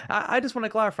too. I just want to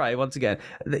clarify once again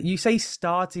that you say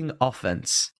starting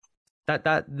offense.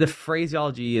 That the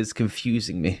phraseology is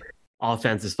confusing me.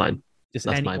 Offense is fine. Just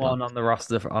anyone on the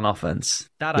roster on offense.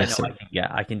 That I know.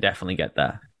 I can definitely get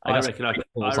that. I reckon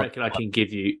I can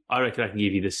give you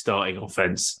the starting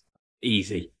offense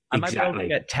easy. I might be able to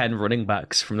get 10 running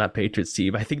backs from that Patriots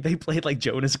team. I think they played like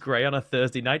Jonas Gray on a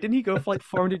Thursday night. Didn't he go for like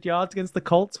 400 yards against the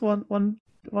Colts one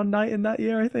night in that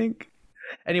year, I think?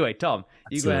 Anyway, Tom,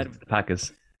 you go ahead with the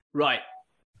Packers. Right.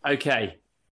 Okay.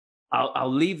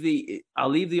 I'll leave the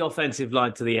offensive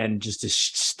line to the end just to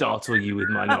startle you with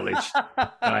my knowledge.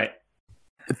 Right.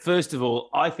 First of all,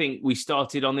 I think we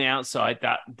started on the outside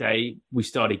that day. We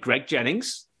started Greg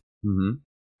Jennings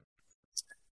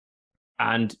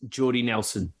and Jordy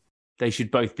Nelson. They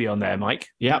should both be on there, Mike.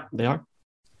 Yeah, they are.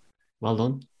 Well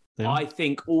done. I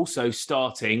think also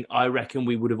starting, I reckon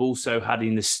we would have also had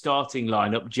in the starting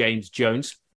lineup James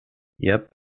Jones. Yep.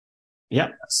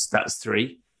 That's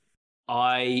 3.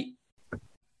 I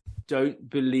don't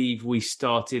believe we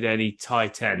started any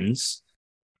tight ends.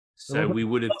 So we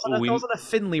would have. Wasn't a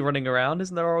Finley running around?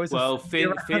 Isn't there always? Well,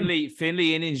 Finley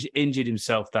injured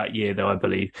himself that year, though, I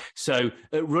believe. So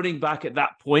running back at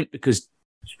that point, because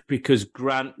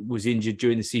Grant was injured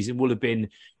during the season, will have been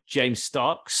James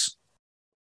Starks.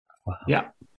 Wow. Yeah.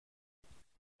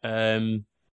 The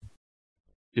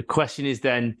question is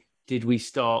then, did we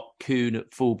start Kuhn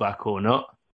at fullback or not?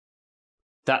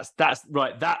 That's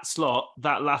right. That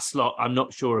last slot, I'm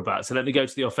not sure about. So let me go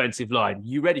to the offensive line.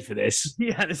 You ready for this?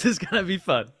 Yeah, this is going to be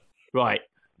fun. Right.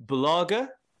 Balaga,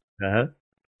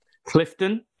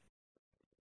 Clifton,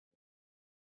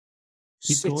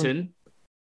 Sitton,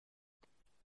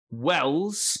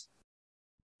 Wells,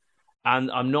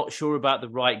 and I'm not sure about the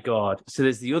right guard. So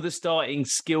there's the other starting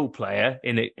skill player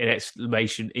in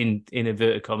exclamation in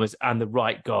inverted commas and the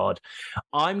right guard.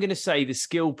 I'm going to say the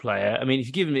skill player. I mean, if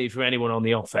you're giving me for anyone on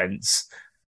the offense,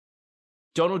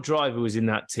 Donald Driver was in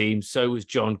that team. So was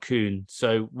John Kuhn.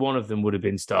 So one of them would have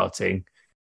been starting,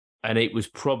 and it was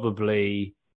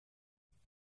probably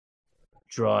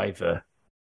Driver.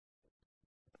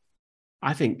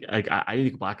 I think I need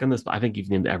to go back on this, but I think you've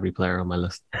named every player on my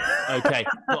list. Okay,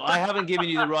 but I haven't given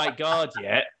you the right guard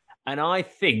yet, and I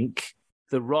think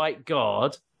the right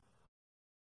guard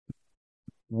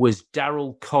was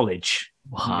Darryl College.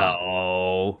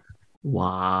 Wow.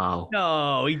 Wow.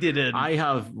 No, he didn't. I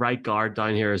have right guard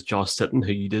down here as Josh Sitton,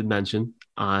 who you did mention,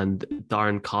 and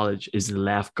Darren College is the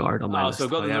left guard on my list. So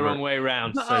I've got them the wrong way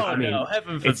around. No, So I mean,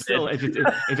 heaven forbid. It's still, if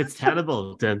it's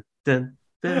tenable, then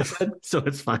so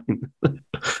it's fine.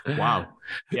 Wow.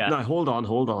 Yeah. Now hold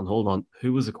on.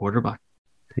 Who was the quarterback?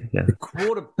 Yeah. The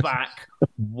quarterback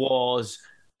was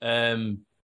Matt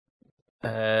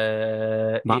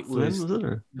Flynn, was it?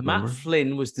 Or? Matt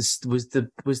Flynn was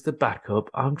the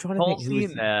backup. I'm trying to think who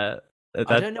was there.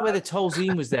 I don't know whether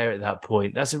Tolzien was there at that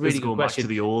point. That's a really good question. question. Back to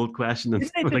the old question. They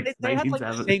had like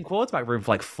the same quarterback room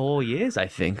for like 4 years, I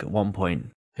think, at one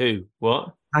point. Who?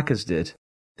 What? Packers did.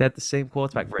 They had the same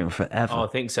quarterback room forever. Oh, I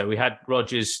think so. We had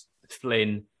Rodgers,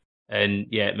 Flynn, and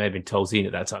it may have been Tolzien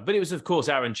at that time. But it was, of course,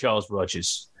 Aaron Charles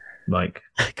Rodgers. Mike,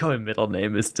 going middle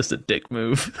name is just a dick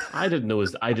move. I didn't know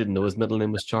his middle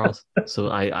name was Charles,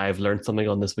 so I've learned something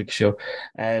on this week's show.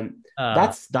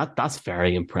 That's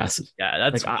very impressive. Yeah,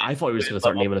 that's. Like, I thought he was going to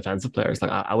start naming offensive players. Like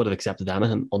I would have accepted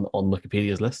anything on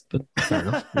Wikipedia's list, but fair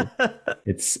enough.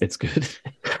 It's good.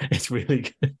 It's really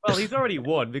good. Well, he's already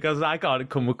won because I can't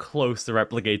come close to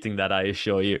replicating that. I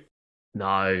assure you.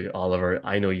 No, Oliver,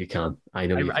 I know you can.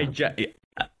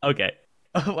 Okay.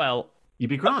 Well. You'd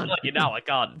be grand. I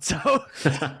can't. So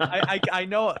I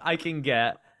know I can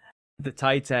get the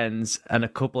tight ends and a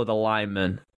couple of the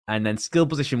linemen, and then skill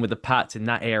position with the Pats in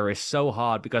that era is so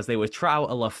hard because they would try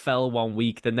out a LaFell 1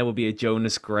 week, then there would be a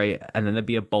Jonas Gray, and then there'd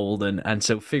be a Bolden, and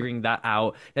so figuring that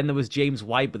out. Then there was James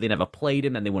White, but they never played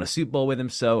him, and they won a Super Bowl with him.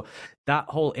 So that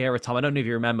whole era, Tom, I don't know if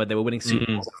you remember, they were winning Super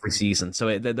Bowls every season,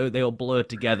 so they all blurred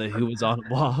together who was on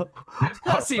what.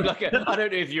 That seemed like I don't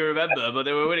know if you remember, but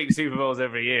they were winning Super Bowls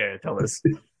every year, Thomas.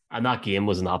 And that game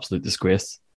was an absolute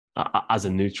disgrace. As a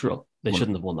neutral, they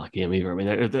shouldn't have won that game either. I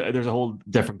mean, there's a whole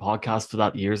different podcast for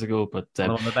that years ago, but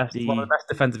one of the best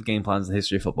defensive game plans in the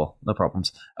history of football. No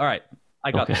problems. All right,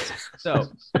 I got this. So,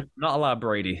 not allowed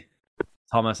Brady.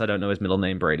 Thomas, I don't know his middle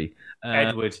name. Brady.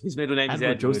 Edward. His middle name is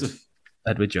Edward. Joseph.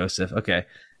 Edward Joseph. Okay.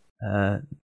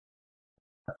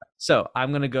 So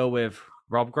I'm gonna go with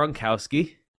Rob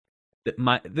Gronkowski.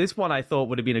 This one I thought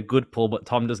would have been a good pull, but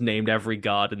Tom just named every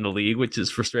guard in the league, which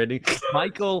is frustrating.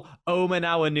 Michael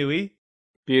Omenawanui.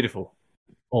 Beautiful.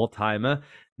 All-timer.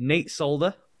 Nate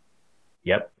Solder.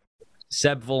 Yep.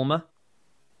 Seb Vollmer.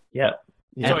 Yep.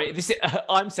 Sorry,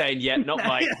 I'm saying not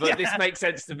Mike, but this makes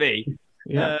sense to me.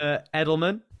 Yeah.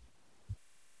 Edelman.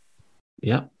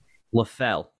 Yeah.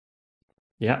 LaFell.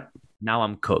 Yeah. Now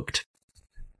I'm cooked.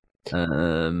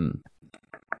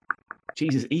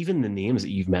 Jesus, even the names that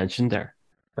you've mentioned there.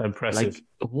 Impressive.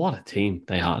 Like, what a team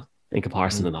they had in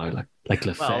comparison to now. Like, like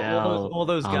LaFell. All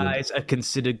those guys are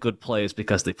considered good players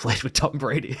because they played with Tom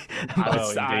Brady.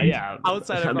 Yeah.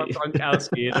 Outside of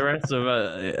Gronkowski, the rest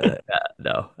of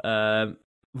no.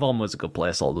 Von was a good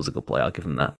player. Sold was a good player. I'll give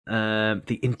him that.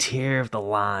 The interior of the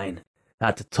line.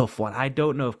 That's a tough one. I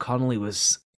don't know if Connolly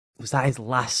was that his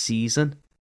last season.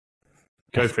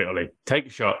 Go for it, Ollie. Take a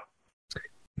shot.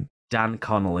 Dan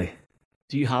Connolly.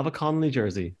 Do you have a Connolly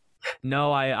jersey?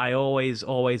 No, I always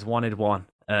wanted one.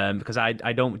 Because I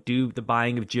don't do the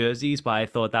buying of jerseys, but I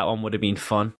thought that one would have been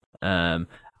fun.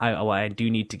 I do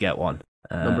need to get one.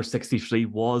 Number 63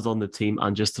 was on the team,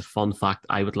 and just a fun fact,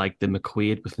 I would like the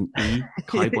McQuaid with an E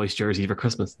Cowboys jersey for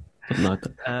Christmas.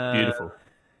 Beautiful.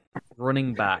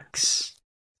 Running backs.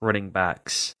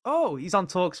 Oh, he's on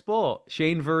Talk Sport.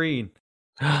 Shane Vereen.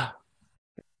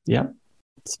 Yeah,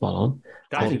 spot on.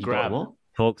 That's a grab.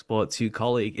 TalkSport 2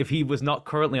 colleague. If he was not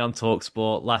currently on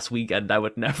TalkSport last weekend, I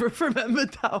would never have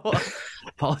remembered that one.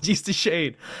 Apologies to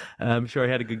Shane. I'm sure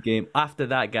he had a good game. After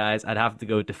that, guys, I'd have to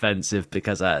go defensive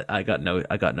because I got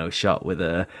no shot with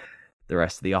the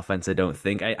rest of the offense. I don't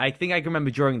think. I think I can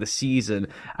remember during the season.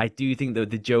 I do think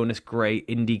that the Jonas Gray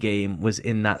indie game was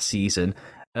in that season.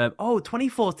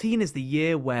 2014 is the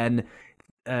year when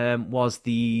was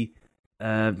the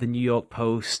New York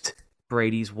Post.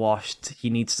 Brady's washed. He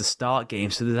needs to start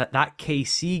game. So that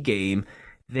KC game,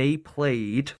 they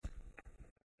played.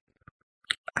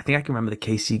 I think I can remember the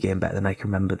KC game better than I can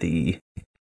remember the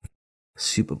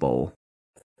Super Bowl.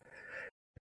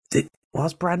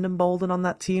 Was Brandon Bolden on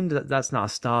that team? That's not a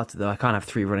starter though. I can't have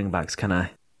 3 running backs, can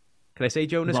I? Can I say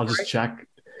Jonas? I'll just check.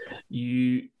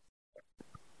 You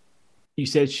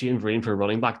said Shane Vereen for a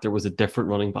running back. There was a different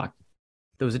running back.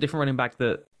 There was a different running back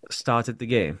that started the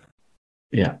game.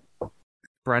 Yeah.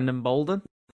 Brandon Bolden?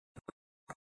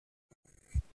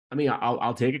 I mean,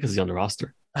 I'll take it because he's on the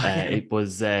roster. It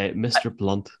was Mr.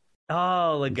 Blunt.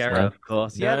 Oh, Leggero, of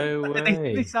course. No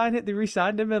way. They signed it. They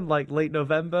re-signed him in like late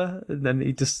November, and then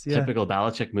he just typical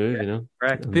Belichick move, you know.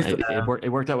 Correct. It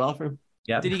worked out well for him.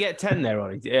 Yeah. Did he get 10 there,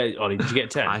 Ollie? Ollie, did you get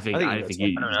 10? I think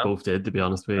you both did, to be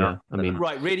honest with you. Yeah. I mean,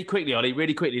 right, really quickly, Ollie.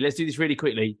 Really quickly. Let's do this really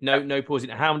quickly. No pausing.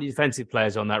 How many defensive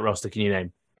players on that roster can you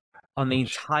name? On the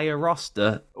entire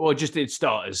roster, or just its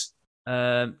starters?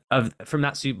 From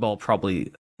that Super Bowl,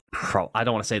 probably. I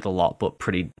don't want to say the lot, but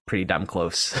pretty damn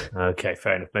close. Okay,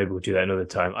 fair enough. Maybe we'll do that another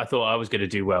time. I thought I was going to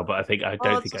do well, but I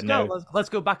don't think I know. Let's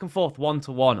go back and forth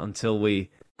 1-1 until we.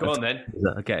 Go on then.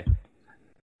 Okay.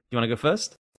 You want to go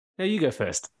first? No, you go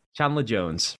first. Chandler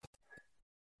Jones,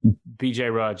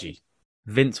 BJ Raji,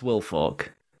 Vince Wilfork,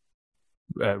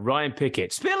 Ryan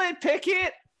Pickett. Spill it,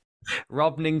 Pickett.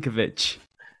 Rob Ninkovich,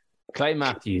 Clay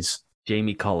Matthews,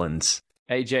 Jamie Collins,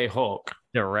 AJ Hawk,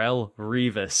 Darrell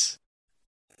Revis,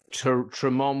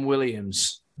 Tremont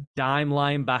Williams, dime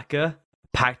linebacker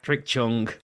Patrick Chung.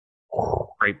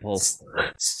 Great pull.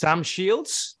 Sam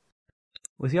Shields.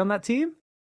 Was he on that team?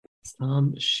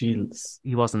 Sam Shields.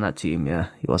 He was on that team, yeah.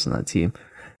 He was on that team.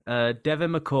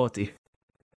 Devin McCourty.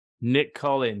 Nick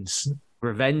Collins.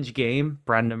 Revenge Game,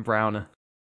 Brandon Browner.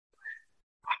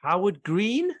 Howard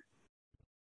Green.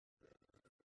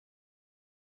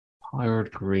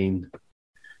 Howard Green.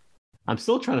 I'm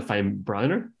still trying to find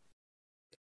Browner.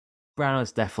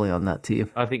 Browner's definitely on that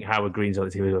team. I think Howard Green's on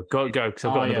the team as well. Go, because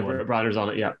I've got another one. Browner's on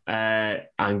it, yeah.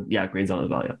 And yeah, Green's on it as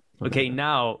well, yeah. Okay,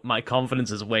 now my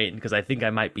confidence is waning because I think I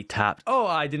might be tapped. Oh,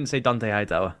 I didn't say Dante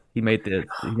Hightower. He made the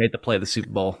play of the Super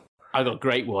Bowl. I got a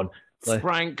great one.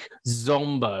 Frank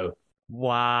Zombo.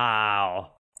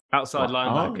 Wow. Outside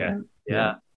linebacker.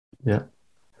 Yeah.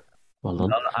 Well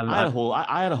done.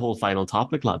 I had a whole final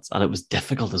topic, lads, and it was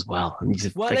difficult as well. And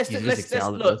let's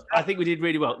look. I think we did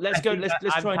really well. Let's go. Let's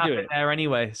try and do it there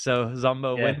anyway. So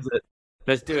Zombo wins it.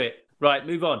 Let's do it. Right,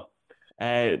 move on.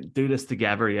 Do this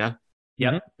together, yeah.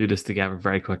 Yeah. Do this together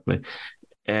very quickly.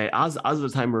 As of the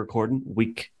time we're recording,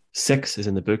 week 6 is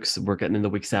in the books. We're getting into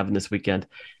week 7 this weekend.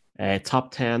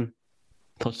 Top 10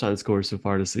 touchdown scores so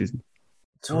far this season.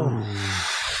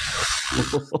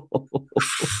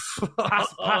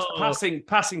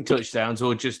 Passing touchdowns,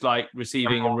 or just like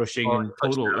receiving and rushing and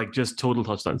total, like just total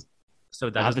touchdowns. So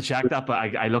I have to check that, but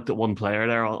I looked at one player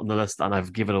there on the list and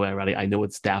I've given it away already. I know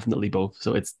it's definitely both,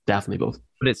 so it's definitely both.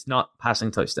 But it's not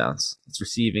passing touchdowns; it's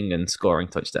receiving and scoring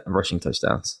touchdowns, rushing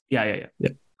touchdowns. Yeah.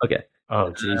 Okay.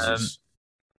 Oh Jesus!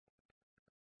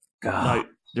 Now,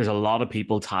 there's a lot of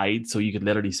people tied, so you could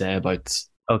literally say about.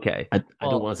 Okay. I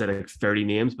don't want to say like 30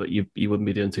 names, but you wouldn't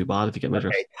be doing too bad if you get my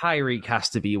drift. Tyreek has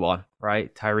to be one,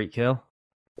 right? Tyreek Hill.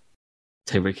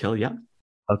 Yeah.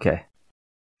 Okay.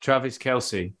 Travis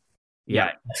Kelce.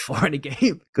 Yeah, 4 in a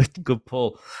game. Good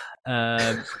pull.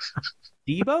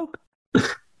 Debo?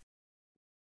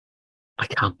 I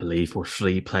can't believe we're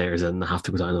 3 players in and I have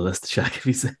to go down the list to check if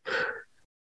he's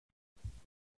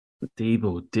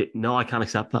Debo. No, I can't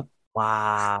accept that.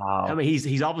 Wow. I mean,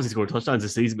 he's obviously scored touchdowns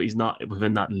this season, but he's not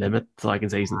within that limit, so I can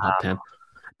say he's in the top 10.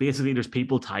 Basically, there's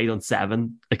people tied on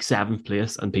 7th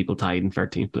place, and people tied in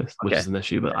 13th place, which is an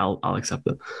issue, but I'll accept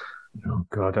it. Oh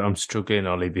God, I'm struggling,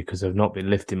 Ollie, because I've not been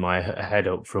lifting my head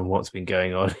up from what's been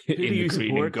going on in the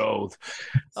green and gold.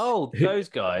 Oh, those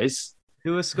guys.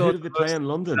 Who has scored? Who did they play in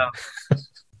London?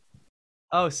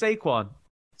 Oh, Saquon.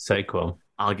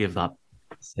 I'll give that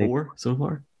 4 so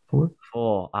far.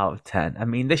 4 out of 10. I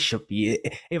mean, this should be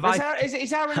it.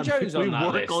 Is Aaron Jones on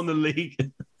that list? On the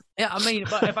league. Yeah, I mean,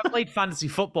 but if I played fantasy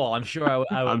football, I'm sure I would.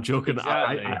 I'm joking.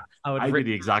 Exactly. I'd be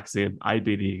the exact same. I'd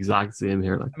be the exact same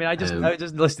here. Like, I mean, I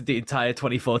just listed the entire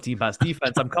 2014 pass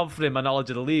defense. I'm confident in my knowledge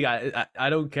of the league. I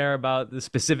don't care about the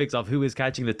specifics of who is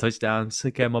catching the touchdowns.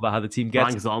 I care more about how the team gets.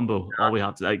 Frank Zombo. All we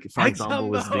have to Frank Zombo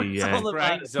was the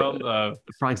Frank Zombo.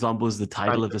 Frank Zombo is the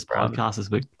title of this podcast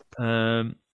this week.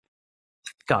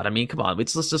 God, I mean, come on.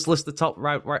 Let's just list the top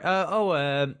right.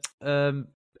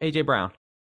 AJ Brown.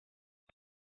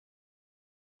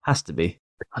 Has to be.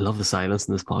 I love the silence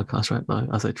in this podcast right now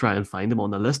as I try and find him on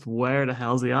the list. Where the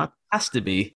hell's he at? Has to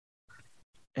be.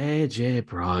 AJ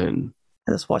Brown.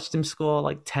 I just watched him score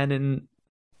like 10 in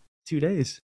 2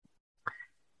 days.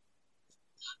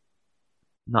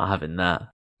 Not having that.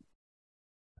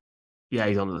 Yeah,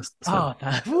 he's on the list. So.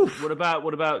 What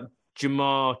about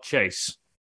Jamar Chase?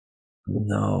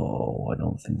 No, I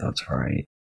don't think that's right.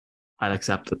 I'll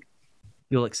accept it.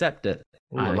 You'll accept it?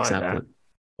 I'll accept it.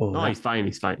 Oh, no, he's fine.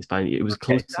 It was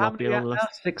close to not being on the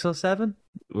list. 6 or 7?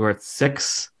 We're at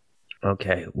 6.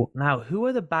 Okay. Well, now, who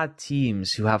are the bad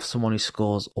teams who have someone who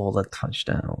scores all the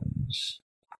touchdowns?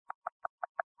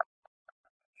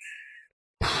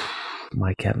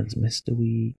 Mike Evans missed a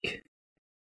week.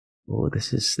 Oh,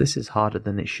 this is harder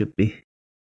than it should be.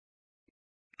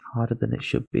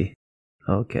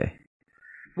 Okay.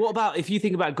 What about, if you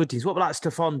think about good teams, what about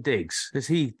Stephon Diggs? Is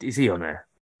he on there?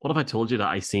 What if I told you that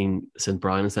I seen St.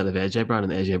 Brown instead of AJ Brown,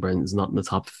 and AJ Brown is not in the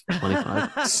top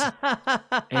 25?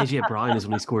 AJ Brown has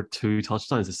only scored 2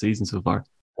 touchdowns this season so far.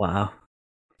 Wow.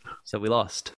 So we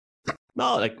lost.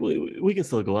 No, like we can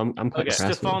still go. I'm quite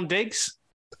impressed. Stephon Diggs?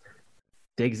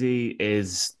 Diggsy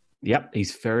is,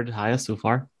 he's 3rd highest so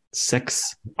far.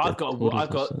 6. I've got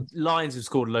Lions have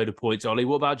scored a load of points, Ollie.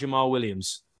 What about Jamal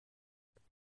Williams?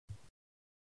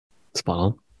 Spot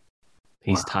on.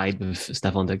 He's tied with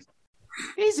Stephon Diggs.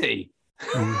 Is he?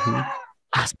 Mm-hmm.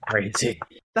 That's crazy.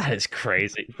 That is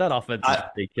crazy. That offense is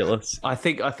ridiculous. I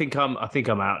think I'm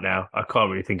out now. I can't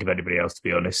really think of anybody else, to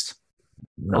be honest.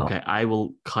 No. Okay, I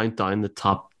will count down the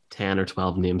top 10 or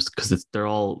 12 names because they're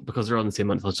on the same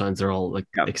amount of touchdowns. They're all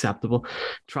acceptable.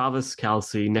 Travis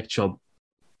Kelce, Nick Chubb,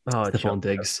 Stephon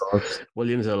Diggs,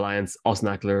 Williams of the Lions, Austin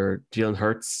Eckler, Jalen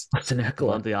Hurts,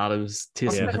 Devontae Adams,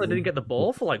 Austin Eckler didn't get the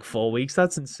ball for like 4 weeks.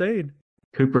 That's insane.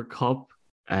 Cooper Kupp,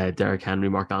 Derrick Henry,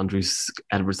 Mark Andrews,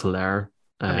 Edwards-Helaire.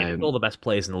 I mean, all the best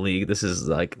players in the league. This is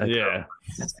like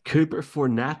Cooper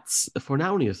Fournette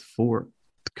only has 4.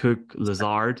 Cook,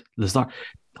 Lazard.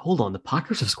 Hold on, the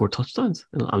Packers have scored touchdowns.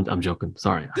 I'm joking.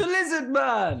 Sorry. The Lizard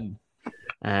Man.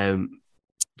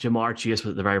 Jamar Chase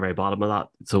was at the very, very bottom of that.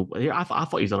 So I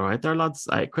thought he's done all right there, lads.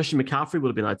 Christian McCaffrey would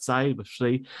have been outside with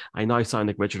 3. I now sound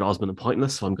like Richard Osman and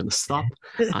pointless, so I'm going to stop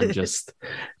and just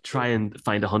try and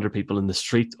find 100 people in the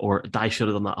street, or I should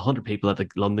have done that 100 people at the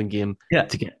London game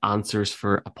to get answers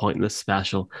for a pointless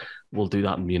special. We'll do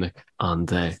that in Munich,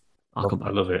 and I'll come back.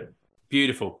 I love it.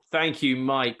 Beautiful. Thank you,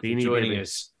 Mike, for joining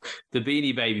us. The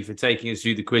Beanie Baby for taking us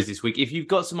through the quiz this week. If you've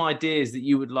got some ideas that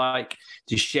you would like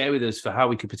to share with us for how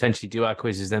we could potentially do our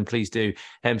quizzes, then please do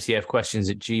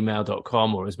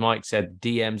mcfquestions@gmail.com, or as Mike said,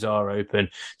 DMs are open.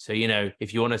 So,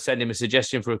 if you want to send him a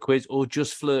suggestion for a quiz or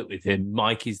just flirt with him,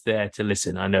 Mike is there to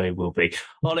listen. I know he will be.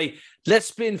 Ollie, let's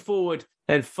spin forward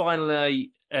and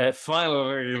finally finish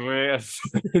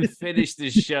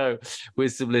this show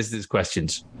with some listeners'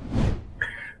 questions.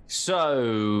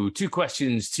 So, 2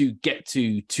 questions to get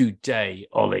to today,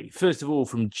 Ollie. First of all,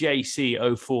 from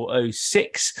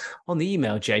JC0406 on the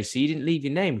email, JC, you didn't leave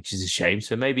your name, which is a shame.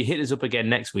 So maybe hit us up again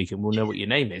next week and we'll know what your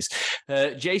name is.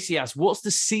 JC asks, what's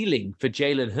the ceiling for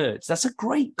Jalen Hurts? That's a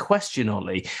great question,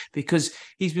 Ollie, because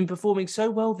he's been performing so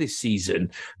well this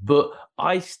season, but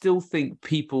I still think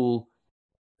people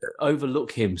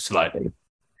overlook him slightly.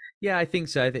 Yeah, I think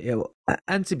so.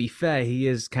 And to be fair, he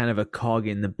is kind of a cog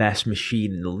in the best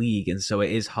machine in the league, and so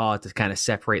it is hard to kind of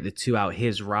separate the two out.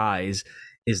 His rise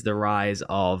is the rise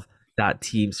of that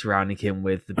team surrounding him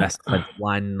with the best defensive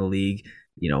line in the league,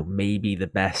 maybe the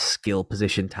best skill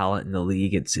position talent in the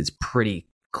league. It's pretty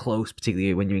close,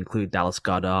 particularly when you include Dallas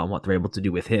Goedert and what they're able to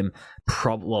do with him.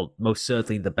 Most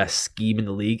certainly the best scheme in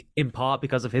the league, in part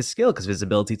because of his skill, because of his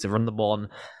ability to run the ball and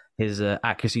his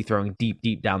accuracy throwing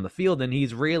deep down the field. And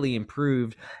he's really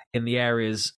improved in the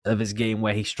areas of his game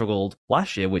where he struggled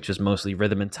last year, which was mostly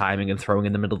rhythm and timing and throwing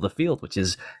in the middle of the field, which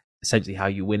is essentially how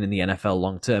you win in the NFL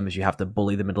long term, is you have to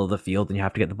bully the middle of the field and you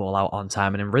have to get the ball out on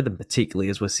time and in rhythm, particularly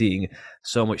as we're seeing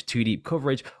so much too deep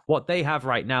coverage. What they have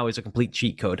right now is a complete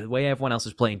cheat code. The way everyone else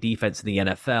is playing defense in the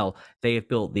NFL, they have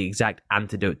built the exact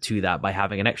antidote to that by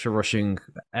having an extra rusher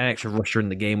in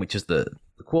the game, which is the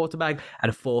quarterback,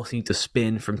 and forcing you to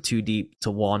spin from too deep to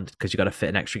one because you got to fit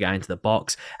an extra guy into the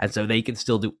box. And so they can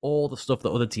still do all the stuff that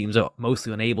other teams are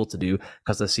mostly unable to do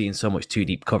because they're seeing so much too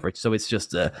deep coverage. So it's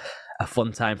just a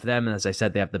fun time for them. And as I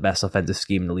said, they have the best offensive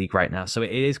scheme in the league right now. So it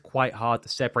is quite hard to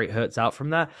separate Hurts out from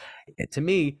that. To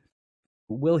me,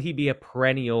 will he be a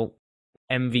perennial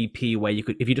MVP where you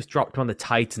could, if you just dropped him on the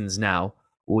Titans now,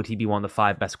 would he be one of the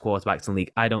 5 best quarterbacks in the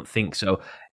league? I don't think so.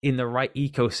 In the right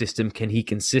ecosystem, can he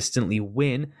consistently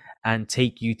win and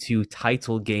take you to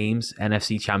title games,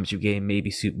 NFC Championship game,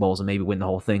 maybe Super Bowls, and maybe win the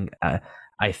whole thing?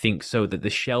 I think so. That the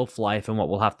shelf life and what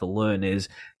we'll have to learn is,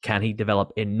 can he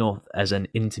develop enough as an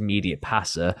intermediate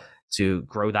passer to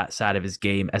grow that side of his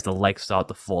game as the legs start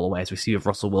to fall away, as we see with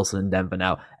Russell Wilson in Denver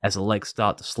now, as the legs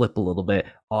start to slip a little bit?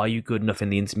 Are you good enough in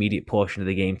the intermediate portion of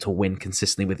the game to win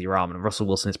consistently with your arm? And Russell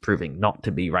Wilson is proving not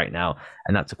to be right now.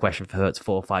 And that's a question for Hurts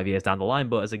 4 or 5 years down the line.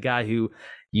 But as a guy who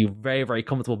you're very, very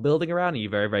comfortable building around and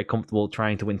you're very, very comfortable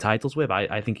trying to win titles with,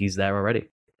 I think he's there already.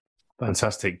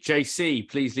 Fantastic. JC,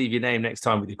 please leave your name next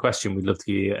time with your question. We'd love to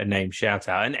give you a name shout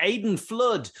out. And Aidan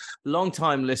Flood,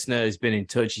 long-time listener, has been in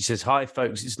touch. He says, hi,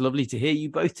 folks. It's lovely to hear you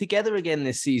both together again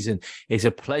this season. It's a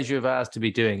pleasure of ours to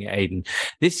be doing it, Aidan.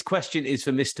 This question is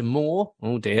for Mr. Moore.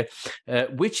 Oh, dear.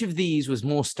 Which of these was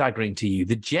more staggering to you?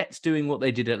 The Jets doing what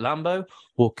they did at Lambeau,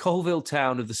 or Colville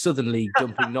Town of the Southern League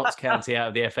dumping Notts County out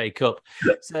of the FA Cup?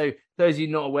 So those of you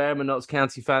not aware, I'm a Notts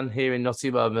County fan here in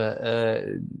Nottingham.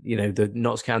 The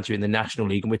Notts County are in the National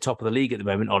League, and we're top of the league at the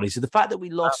moment, Ollie. So the fact that we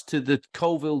lost to the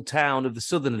Colville Town of the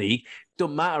Southern League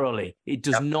doesn't matter, Ollie. It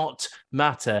does not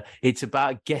matter. It's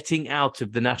about getting out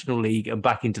of the National League and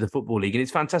back into the Football League. And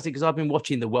it's fantastic because I've been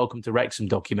watching the Welcome to Wrexham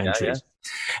documentaries,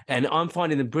 and I'm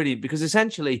finding them brilliant because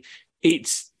essentially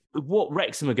it's what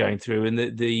Wrexham are going through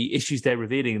and the issues they're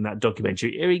revealing in that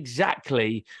documentary are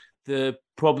exactly the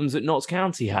problems that Notts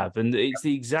County have. And it's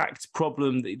the exact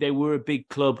problem. They were a big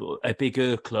club, a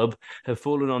bigger club, have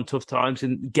fallen on tough times,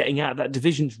 and getting out of that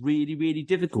division is really, really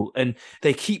difficult. And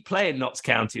they keep playing Notts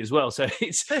County as well. So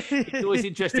it's always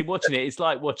interesting watching it. It's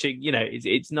like watching,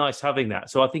 it's nice having that.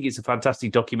 So I think it's a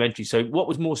fantastic documentary. So what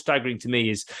was more staggering to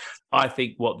me is, I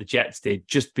think, what the Jets did,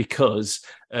 just because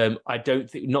I don't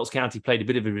think Notts County played a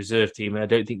bit of a reserve team, and I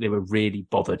don't think they were really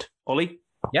bothered. Ollie?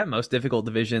 Yeah, most difficult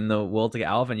division in the world to get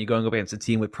out of, and you're going up against a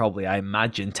team with probably, I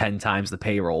imagine, 10 times the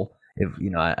payroll. If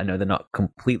I know they're not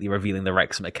completely revealing the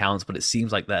Wrexham accounts, but it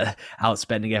seems like they're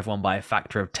outspending everyone by a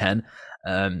factor of 10.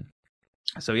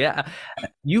 So yeah,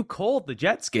 you called the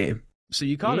Jets game, so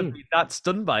you can't have been that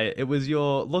stunned by it. It was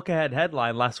your look-ahead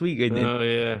headline last week.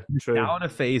 True. Down a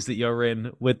phase that you're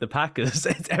in with the Packers.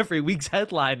 It's every week's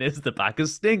headline is the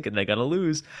Packers stink and they're going to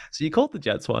lose. So you called the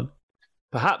Jets one.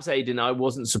 Perhaps, Aidan, I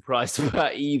wasn't surprised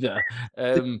about either.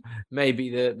 Maybe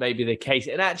the case.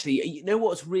 And actually, you know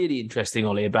what's really interesting,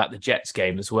 Ollie, about the Jets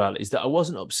game as well, is that I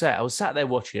wasn't upset. I was sat there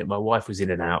watching it. My wife was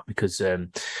in and out because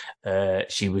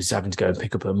she was having to go and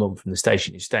pick up her mum from the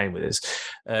station who's staying with us.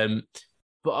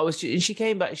 But she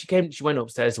came back. She went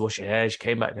upstairs to wash her hair. She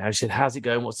came back now. She said, "How's it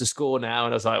going? What's the score now?"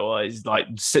 And I was like, "Well, it's like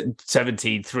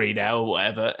 17-3 now, or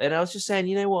whatever." And I was just saying,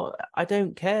 you know what? I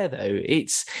don't care though.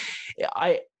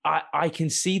 I can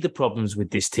see the problems with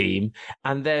this team,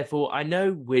 and therefore I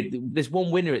know there's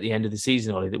one winner at the end of the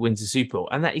season, Ollie, that wins the Super Bowl,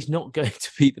 and that is not going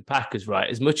to beat the Packers, right?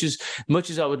 As much as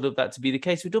I would love that to be the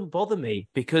case, it doesn't bother me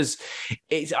because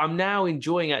I'm now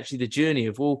enjoying actually the journey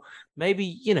of, well, maybe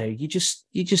you just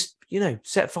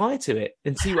set fire to it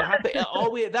and see what happens. Are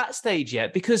we at that stage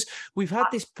yet? Because we've had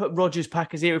this Rodgers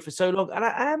Packers era for so long, and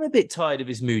I am a bit tired of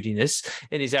his moodiness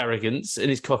and his arrogance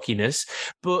and his cockiness,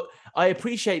 but I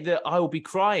appreciate that I will be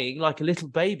crying like a little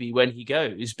baby when he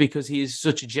goes because he is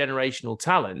such a generational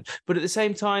talent. But at the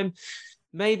same time,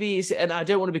 maybe and I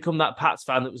don't want to become that Pats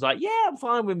fan that was like, yeah, I'm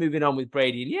fine, we're moving on with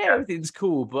Brady, and yeah, everything's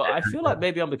cool. But I feel like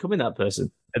maybe I'm becoming that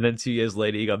person. And then 2 years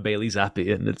later, you got Bailey Zappi,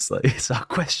 and it's like, start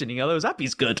questioning, although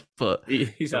Zappi's good, but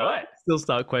he's all right. Still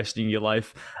start questioning your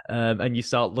life. And you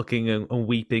start looking and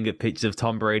weeping at pictures of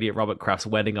Tom Brady at Robert Kraft's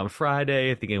wedding on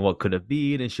Friday, thinking what could have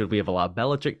been, and should we have allowed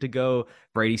Belichick to go?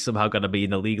 Brady somehow going to be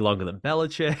in the league longer than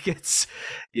Belichick.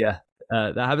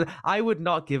 that happens. I would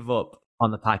not give up on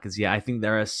the Packers yet. I think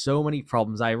there are so many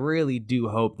problems. I really do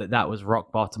hope that was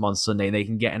rock bottom on Sunday and they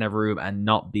can get in a room and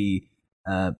not be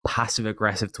passive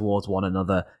aggressive towards one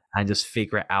another and just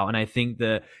figure it out. And I think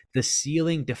the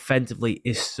ceiling defensively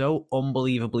is so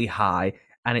unbelievably high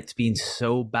and it's been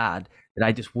so bad that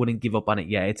I just wouldn't give up on it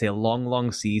yet. It's a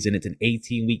long season. It's an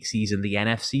 18-week season. The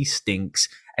NFC stinks.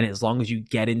 And as long as you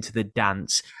get into the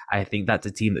dance, I think that's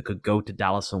a team that could go to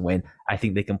Dallas and win. I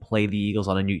think they can play the Eagles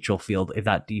on a neutral field if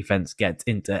that defense gets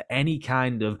into any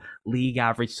kind of league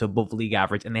average to above league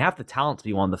average. And they have the talent to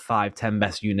be one of the 5-10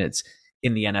 best units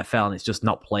in the NFL, and it's just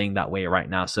not playing that way right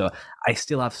now. So I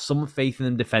still have some faith in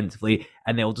them defensively,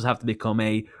 and they'll just have to become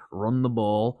a run the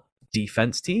ball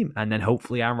defense team. And then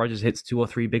hopefully Aaron Rodgers hits 2 or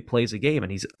 3 big plays a game,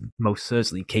 and he's most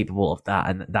certainly capable of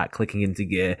that and that clicking into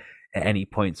gear at any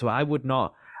point. So I would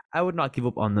not give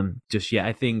up on them just yet.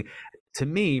 I think, to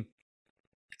me,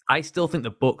 I still think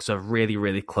the Bucs are really,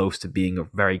 really close to being a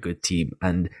very good team.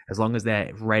 And as long as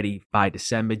they're ready by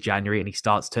December, January, and he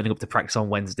starts turning up to practice on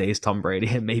Wednesdays, Tom Brady,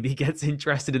 and maybe gets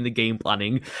interested in the game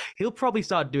planning, he'll probably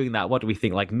start doing that. What do we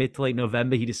think? Like mid to late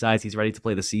November, he decides he's ready to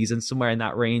play the season, somewhere in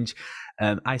that range.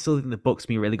 I still think the Bucs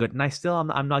be really good. And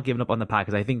I'm not giving up on the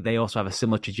Packers. I think they also have a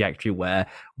similar trajectory where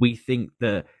we think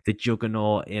the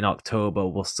juggernaut in October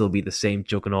will still be the same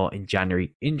juggernaut in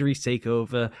January. Injuries take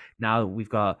over. Now we've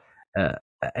got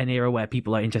an era where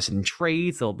people are interested in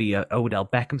trades. There'll be a Odell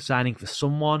Beckham signing for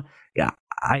someone. Yeah,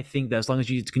 I think that as long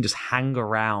as you can just hang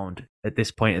around at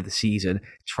this point of the season,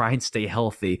 try and stay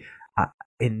healthy.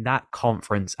 In that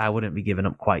conference, I wouldn't be giving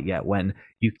up quite yet. When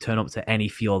you turn up to any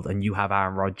field and you have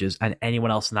Aaron Rodgers and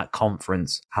anyone else in that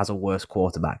conference has a worse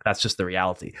quarterback. That's just the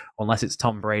reality. Unless it's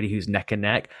Tom Brady, who's neck and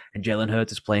neck, and Jalen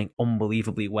Hurts is playing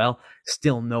unbelievably well,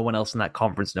 still no one else in that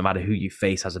conference, no matter who you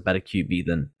face, has a better QB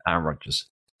than Aaron Rodgers.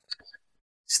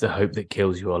 It's the hope that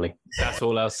kills you, Ollie. That's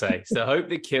all I'll say. It's the hope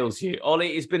that kills you.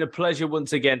 Ollie, it's been a pleasure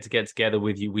once again to get together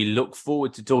with you. We look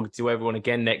forward to talking to everyone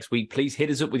again next week. Please hit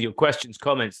us up with your questions,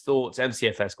 comments, thoughts,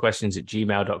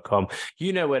 mcfsquestions@gmail.com.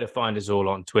 You know where to find us all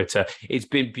on Twitter. It's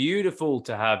been beautiful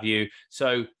to have you.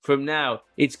 So from now,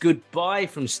 it's goodbye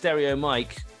from Stereo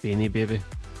Mike. Beanie baby.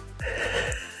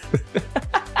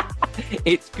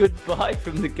 It's goodbye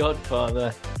from The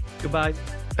Godfather. Goodbye.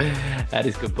 That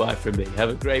is goodbye from me. Have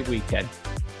a great weekend.